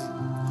family.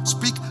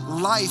 Speak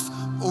life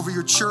over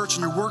your church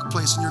and your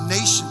workplace and your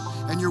nation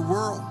and your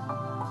world.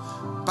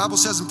 The Bible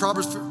says in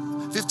Proverbs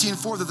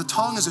 15:4 that the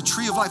tongue is a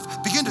tree of life.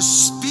 Begin to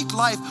speak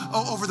life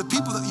over the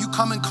people that you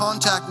come in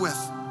contact with.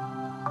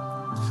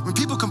 When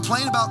people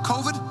complain about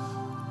COVID,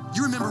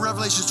 you remember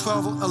Revelation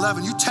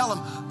 12:11. You tell them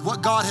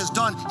what God has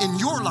done in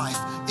your life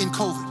in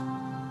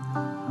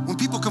COVID. When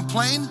people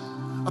complain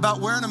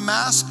about wearing a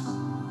mask,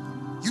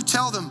 you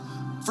tell them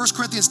 1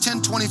 Corinthians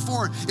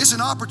 10:24, it's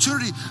an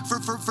opportunity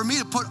for me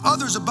to put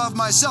others above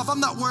myself.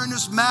 I'm not wearing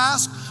this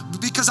mask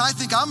because I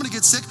think I'm gonna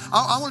get sick.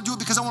 I wanna do it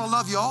because I wanna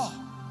love you all.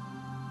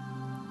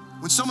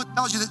 When someone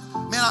tells you that,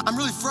 man, I'm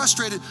really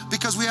frustrated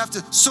because we have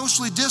to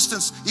socially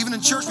distance, even in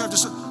church we have to,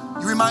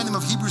 you remind them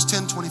of Hebrews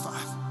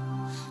 10:25.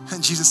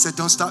 And Jesus said,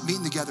 don't stop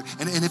meeting together.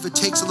 And if it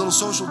takes a little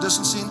social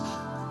distancing,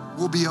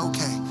 we'll be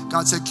okay.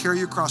 God said, carry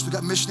your cross. We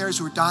got missionaries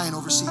who are dying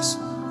overseas.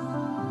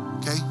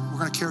 Okay, we're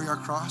gonna carry our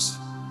cross.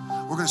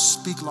 We're gonna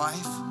speak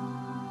life,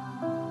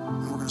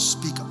 and we're gonna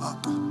speak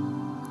up.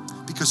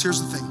 Because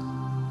here's the thing.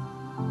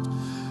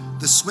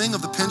 The swing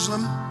of the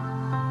pendulum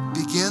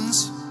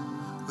begins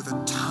with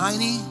a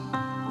tiny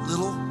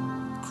little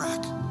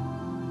crack.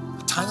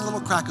 A tiny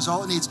little crack is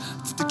all it needs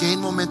to gain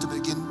momentum,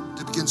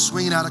 to begin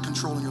swinging out of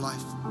control in your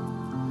life.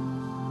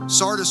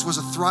 Sardis was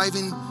a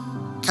thriving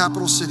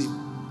capital city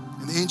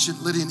in the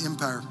ancient Lydian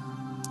Empire,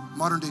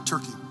 modern day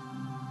Turkey.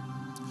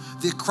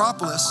 The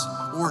Acropolis,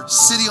 or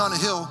city on a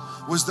hill,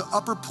 was the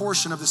upper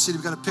portion of the city.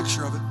 We've got a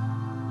picture of it.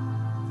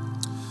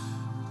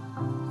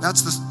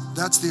 That's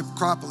the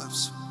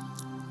Acropolis.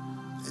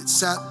 It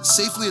sat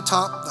safely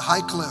atop the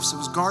high cliffs. It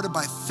was guarded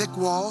by thick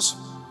walls,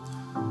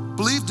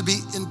 believed to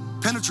be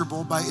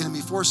impenetrable by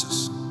enemy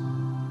forces.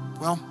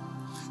 Well,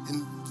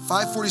 in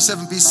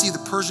 547 BC, the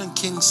Persian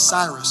king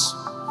Cyrus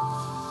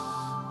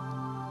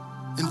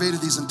invaded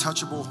this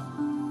untouchable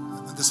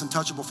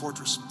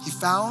fortress. He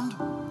found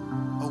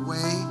a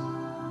way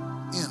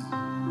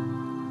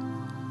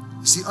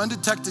see,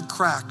 undetected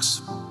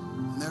cracks,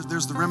 and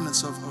there's the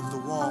remnants of the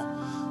wall,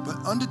 but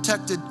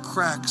undetected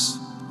cracks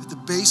at the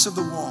base of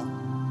the wall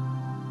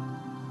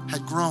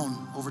had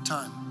grown over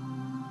time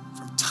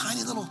from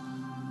tiny little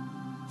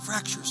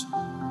fractures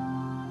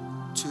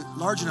to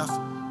large enough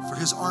for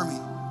his army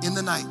in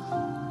the night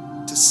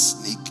to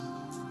sneak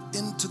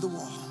into the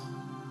wall.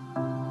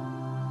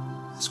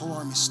 His whole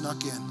army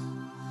snuck in.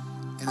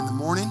 And in the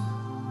morning,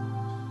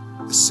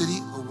 the city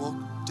awoke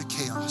to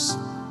chaos.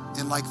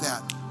 And like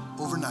that,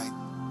 overnight,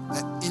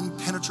 that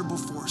impenetrable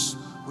force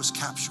was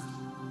captured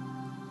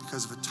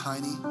because of a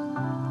tiny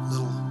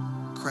little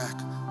crack.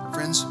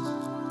 Friends,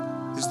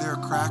 is there a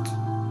crack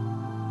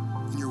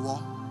in your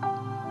wall?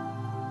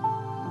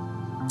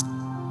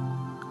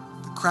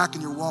 The crack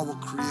in your wall will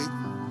create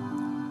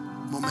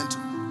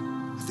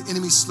momentum. If the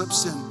enemy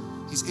slips in,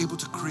 he's able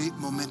to create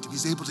momentum.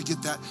 He's able to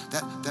get that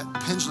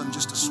pendulum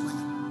just to swing.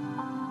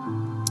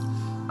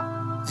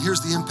 And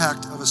here's the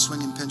impact of a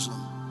swinging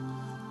pendulum.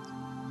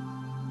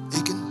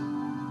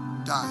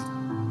 Achan died.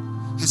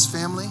 His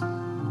family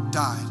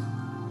died.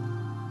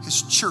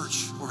 His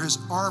church or his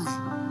army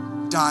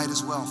died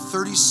as well.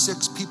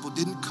 36 people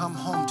didn't come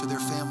home to their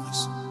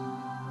families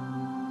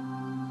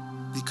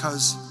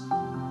because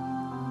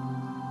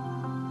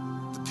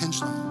the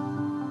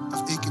pendulum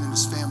of Achan and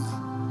his family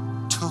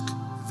took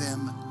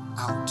them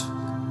out.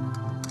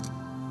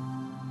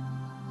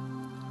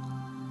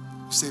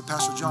 You say,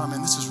 Pastor John,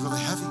 man, this is really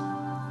heavy.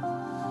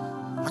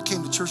 I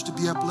came to church to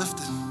be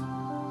uplifted.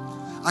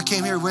 I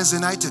came here Wednesday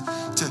night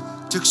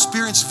to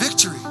experience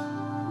victory.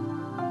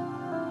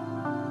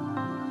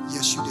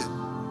 Yes, you did.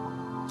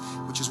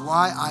 Which is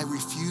why I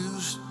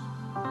refuse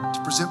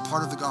to present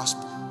part of the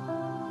gospel.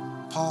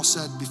 Paul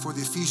said before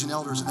the Ephesian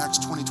elders in Acts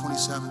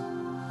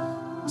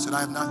 20:27, he said,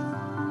 I did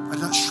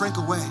not shrink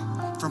away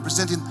from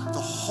presenting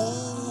the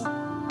whole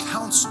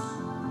counsel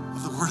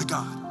of the Word of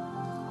God.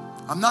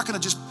 I'm not going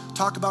to just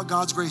talk about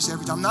God's grace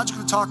every time. I'm not just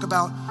going to talk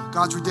about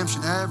God's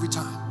redemption every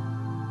time.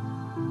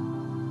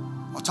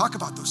 I'll talk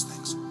about those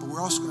things, but we're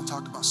also going to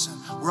talk about sin.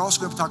 We're also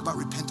going to talk about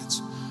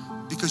repentance,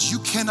 because you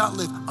cannot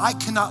live, I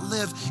cannot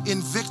live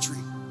in victory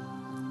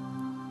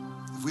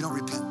if we don't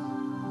repent.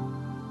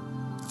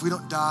 If we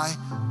don't die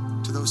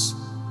to those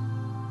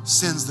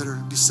sins that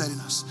are besetting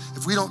us.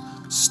 If we don't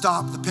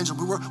stop the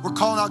pendulum. We're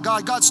calling out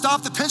God. God,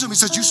 stop the pendulum. He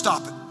says, you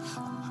stop it.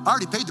 I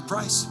already paid the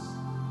price.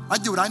 I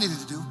did what I needed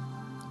to do.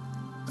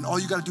 And all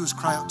you got to do is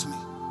cry out to me.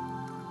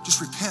 Just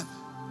repent.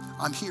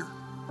 I'm here.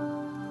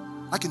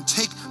 I can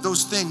take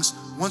those things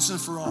once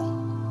and for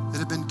all that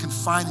have been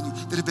confining you,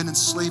 that have been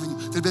enslaving you,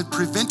 that have been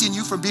preventing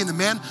you from being the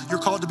man you're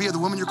called to be or the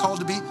woman you're called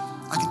to be.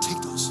 I can take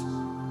those.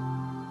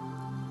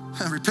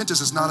 And repentance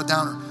is not a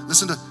downer.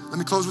 Let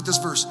me close with this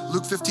verse.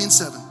 Luke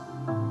 15:7.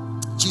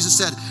 Jesus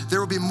said, there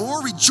will be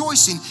more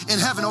rejoicing in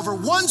heaven over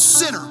one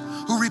sinner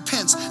who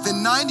repents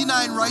than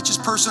 99 righteous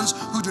persons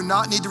who do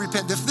not need to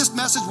repent. If this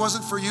message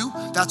wasn't for you,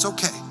 that's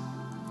okay.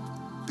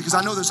 Because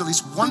I know there's at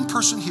least one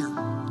person here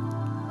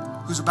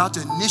who's about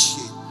to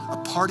initiate a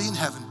party in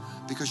heaven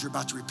because you're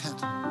about to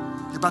repent.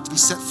 You're about to be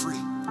set free.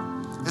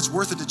 It's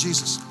worth it to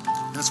Jesus,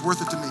 and it's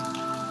worth it to me.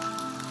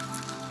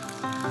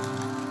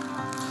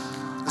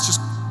 Let's just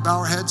bow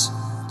our heads,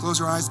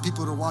 close our eyes.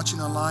 People that are watching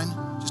online,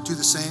 just do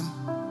the same.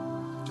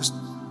 Just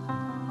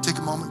take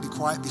a moment, be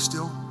quiet, be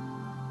still.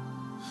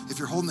 If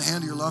you're holding the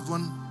hand of your loved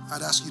one,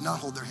 I'd ask you not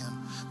hold their hand,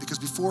 because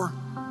before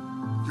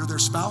you're their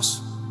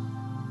spouse,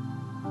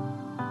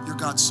 you're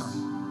God's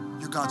son,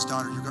 you're God's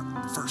daughter, you're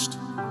God first.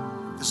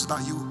 This is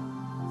about you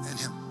and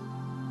him.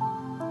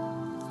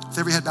 With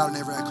every head bowed and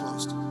every eye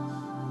closed.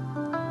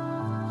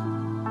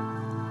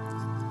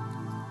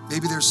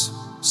 Maybe there's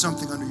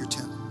something under your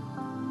tent.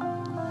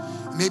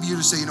 Maybe you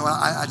just say,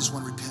 I just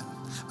want to repent.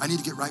 I need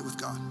to get right with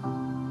God.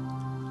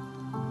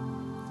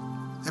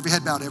 Every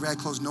head bowed, every eye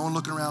closed, no one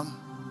looking around.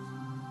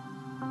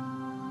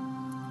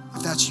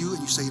 If that's you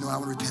and you say, I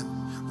want to repent,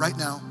 right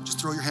now, just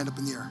throw your hand up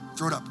in the air.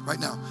 Throw it up right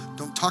now.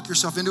 Don't talk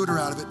yourself into it or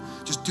out of it.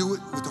 Just do it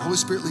what the Holy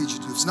Spirit leads you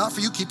to. If it's not for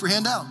you, keep your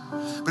hand down.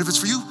 But if it's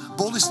for you,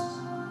 boldly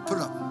put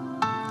it up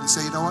and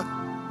say, you know what?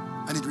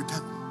 I need to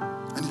repent.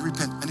 I need to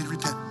repent. I need to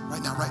repent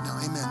right now, right now.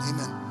 Amen,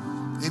 amen,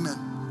 amen.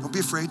 Don't be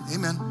afraid.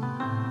 Amen.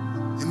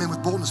 Amen.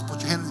 With boldness,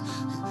 put your hand in.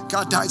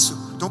 God died, so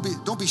don't be,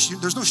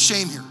 there's no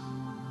shame here.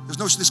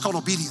 This is called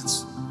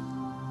obedience.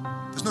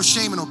 There's no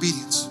shame in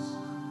obedience.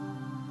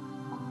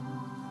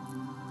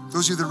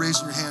 Those of you that are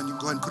raising your hand, you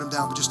can go ahead and put them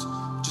down, but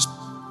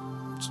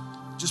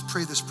just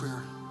pray this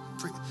prayer.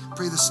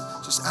 Pray this,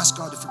 just ask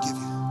God to forgive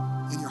you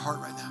in your heart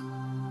right now.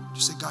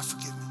 Just say, God,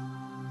 forgive me.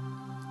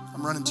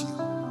 I'm running to you.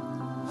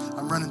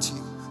 I'm running to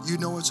you. You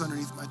know what's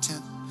underneath my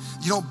tent.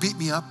 You don't beat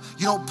me up.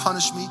 You don't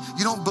punish me.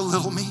 You don't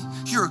belittle me.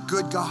 You're a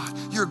good God.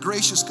 You're a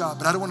gracious God,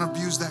 but I don't want to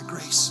abuse that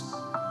grace.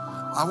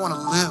 I want to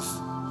live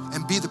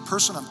and be the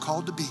person I'm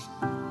called to be.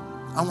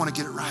 I want to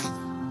get it right.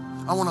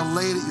 I want to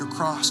lay it at your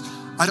cross.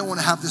 I don't want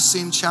to have this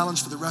same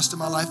challenge for the rest of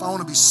my life. I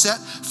want to be set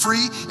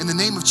free in the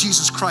name of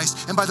Jesus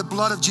Christ. And by the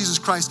blood of Jesus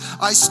Christ,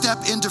 I step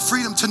into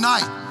freedom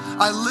tonight.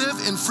 I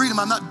live in freedom.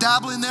 I'm not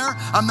dabbling there.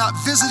 I'm not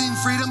visiting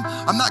freedom.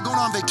 I'm not going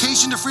on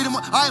vacation to freedom.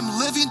 I am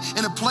living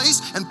in a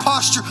place and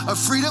posture of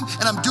freedom,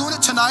 and I'm doing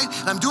it tonight,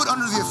 and I'm doing it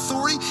under the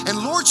authority and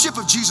lordship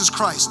of Jesus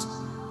Christ.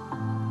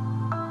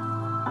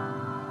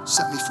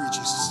 Set me free,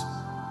 Jesus,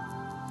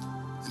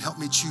 and help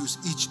me choose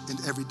each and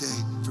every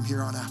day from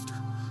here on after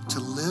to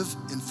live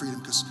in freedom,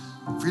 because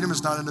freedom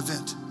is not an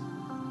event.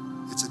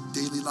 It's a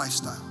daily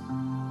lifestyle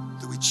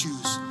that we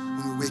choose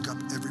when we wake up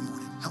every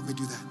morning. Help me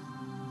do that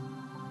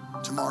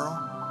tomorrow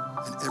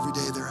and every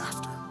day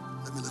thereafter.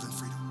 Let me live in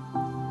freedom.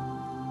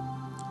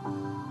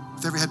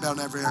 With every head bowed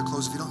and every eye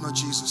closed, if you don't know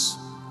Jesus,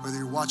 whether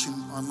you're watching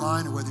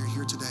online or whether you're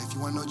here today, if you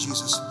want to know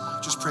Jesus,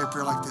 just pray a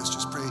prayer like this.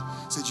 Just pray,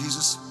 say,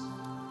 Jesus,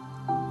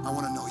 I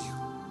want to know you.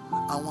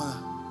 I want to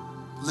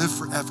live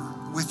forever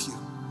with you.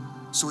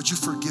 So would you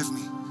forgive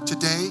me?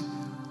 Today,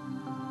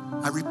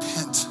 I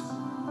repent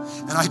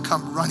and I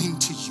come running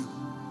to you.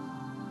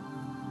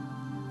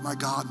 My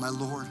God, my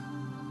Lord,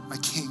 my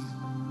King,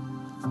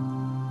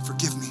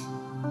 forgive me.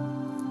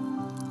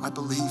 I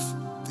believe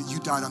that you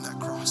died on that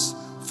cross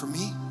for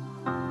me,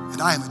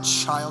 and I am a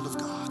child of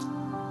God.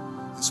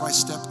 And so I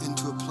step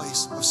into a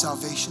place of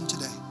salvation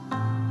today.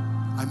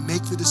 I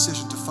make the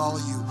decision to follow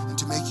you and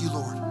to make you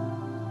Lord.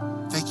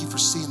 Thank you for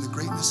seeing the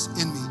greatness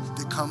in me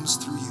that comes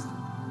through you,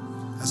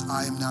 as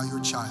I am now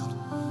your child.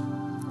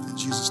 In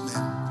Jesus'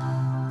 name,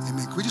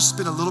 amen. Can we just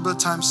spend a little bit of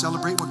time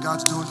celebrating what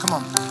God's doing? Come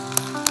on.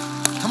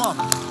 Come on.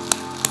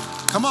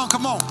 Come on,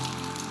 come on.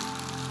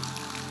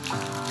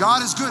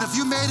 God is good. If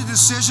you made a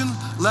decision,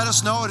 let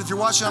us know. And if you're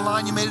watching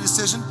online, you made a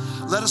decision,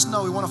 let us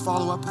know. We want to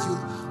follow up with you.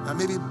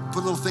 Maybe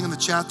put a little thing in the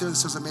chat there that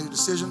says I made a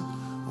decision,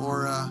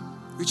 or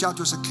reach out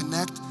to us at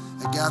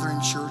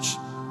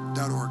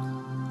connect@gatheringchurch.org.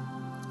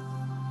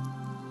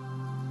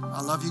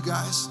 I love you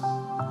guys.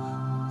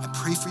 I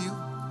pray for you.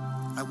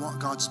 I want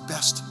God's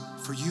best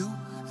for you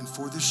and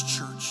for this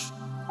church.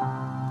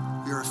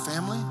 We are a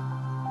family.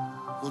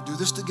 We'll do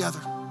this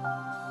together.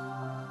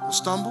 We'll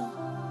stumble,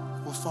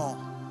 we'll fall.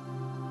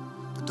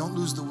 But don't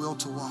lose the will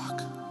to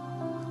walk.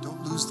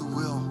 Don't lose the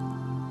will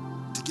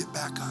to get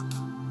back up.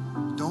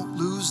 Don't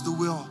lose the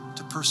will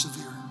to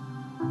persevere.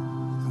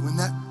 And when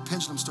that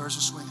pendulum starts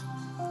to swing,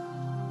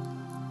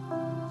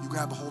 you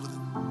grab a hold of it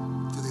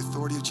through the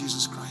authority of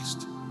Jesus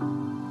Christ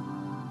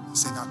and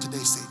say, not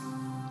today, Satan.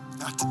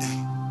 Not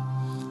today.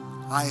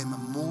 I am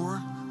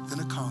more than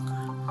a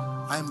conqueror.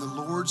 I am the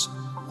Lord's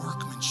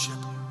workmanship.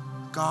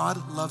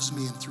 God loves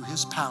me, and through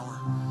his power,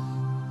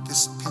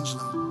 this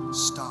pendulum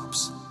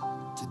stops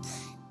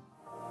today.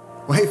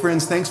 Well, hey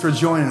friends, thanks for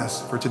joining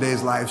us for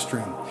today's live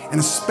stream. And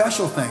a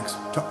special thanks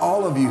to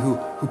all of you who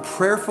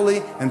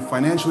prayerfully and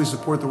financially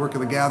support the work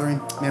of the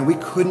Gathering. Man, we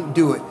couldn't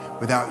do it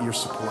without your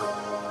support.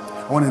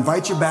 I want to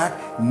invite you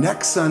back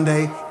next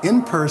Sunday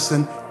in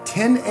person,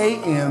 10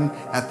 a.m.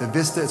 at the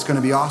Vista. It's going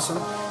to be awesome.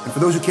 And for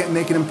those who can't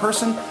make it in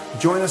person,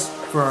 join us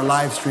for our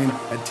live stream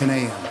at 10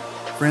 a.m.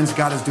 Friends,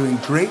 God is doing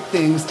great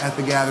things at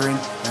the Gathering,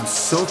 and I'm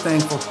so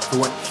thankful for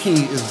what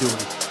he is doing.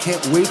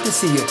 Can't wait to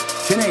see you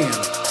 10 a.m.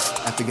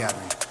 at the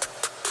Gathering.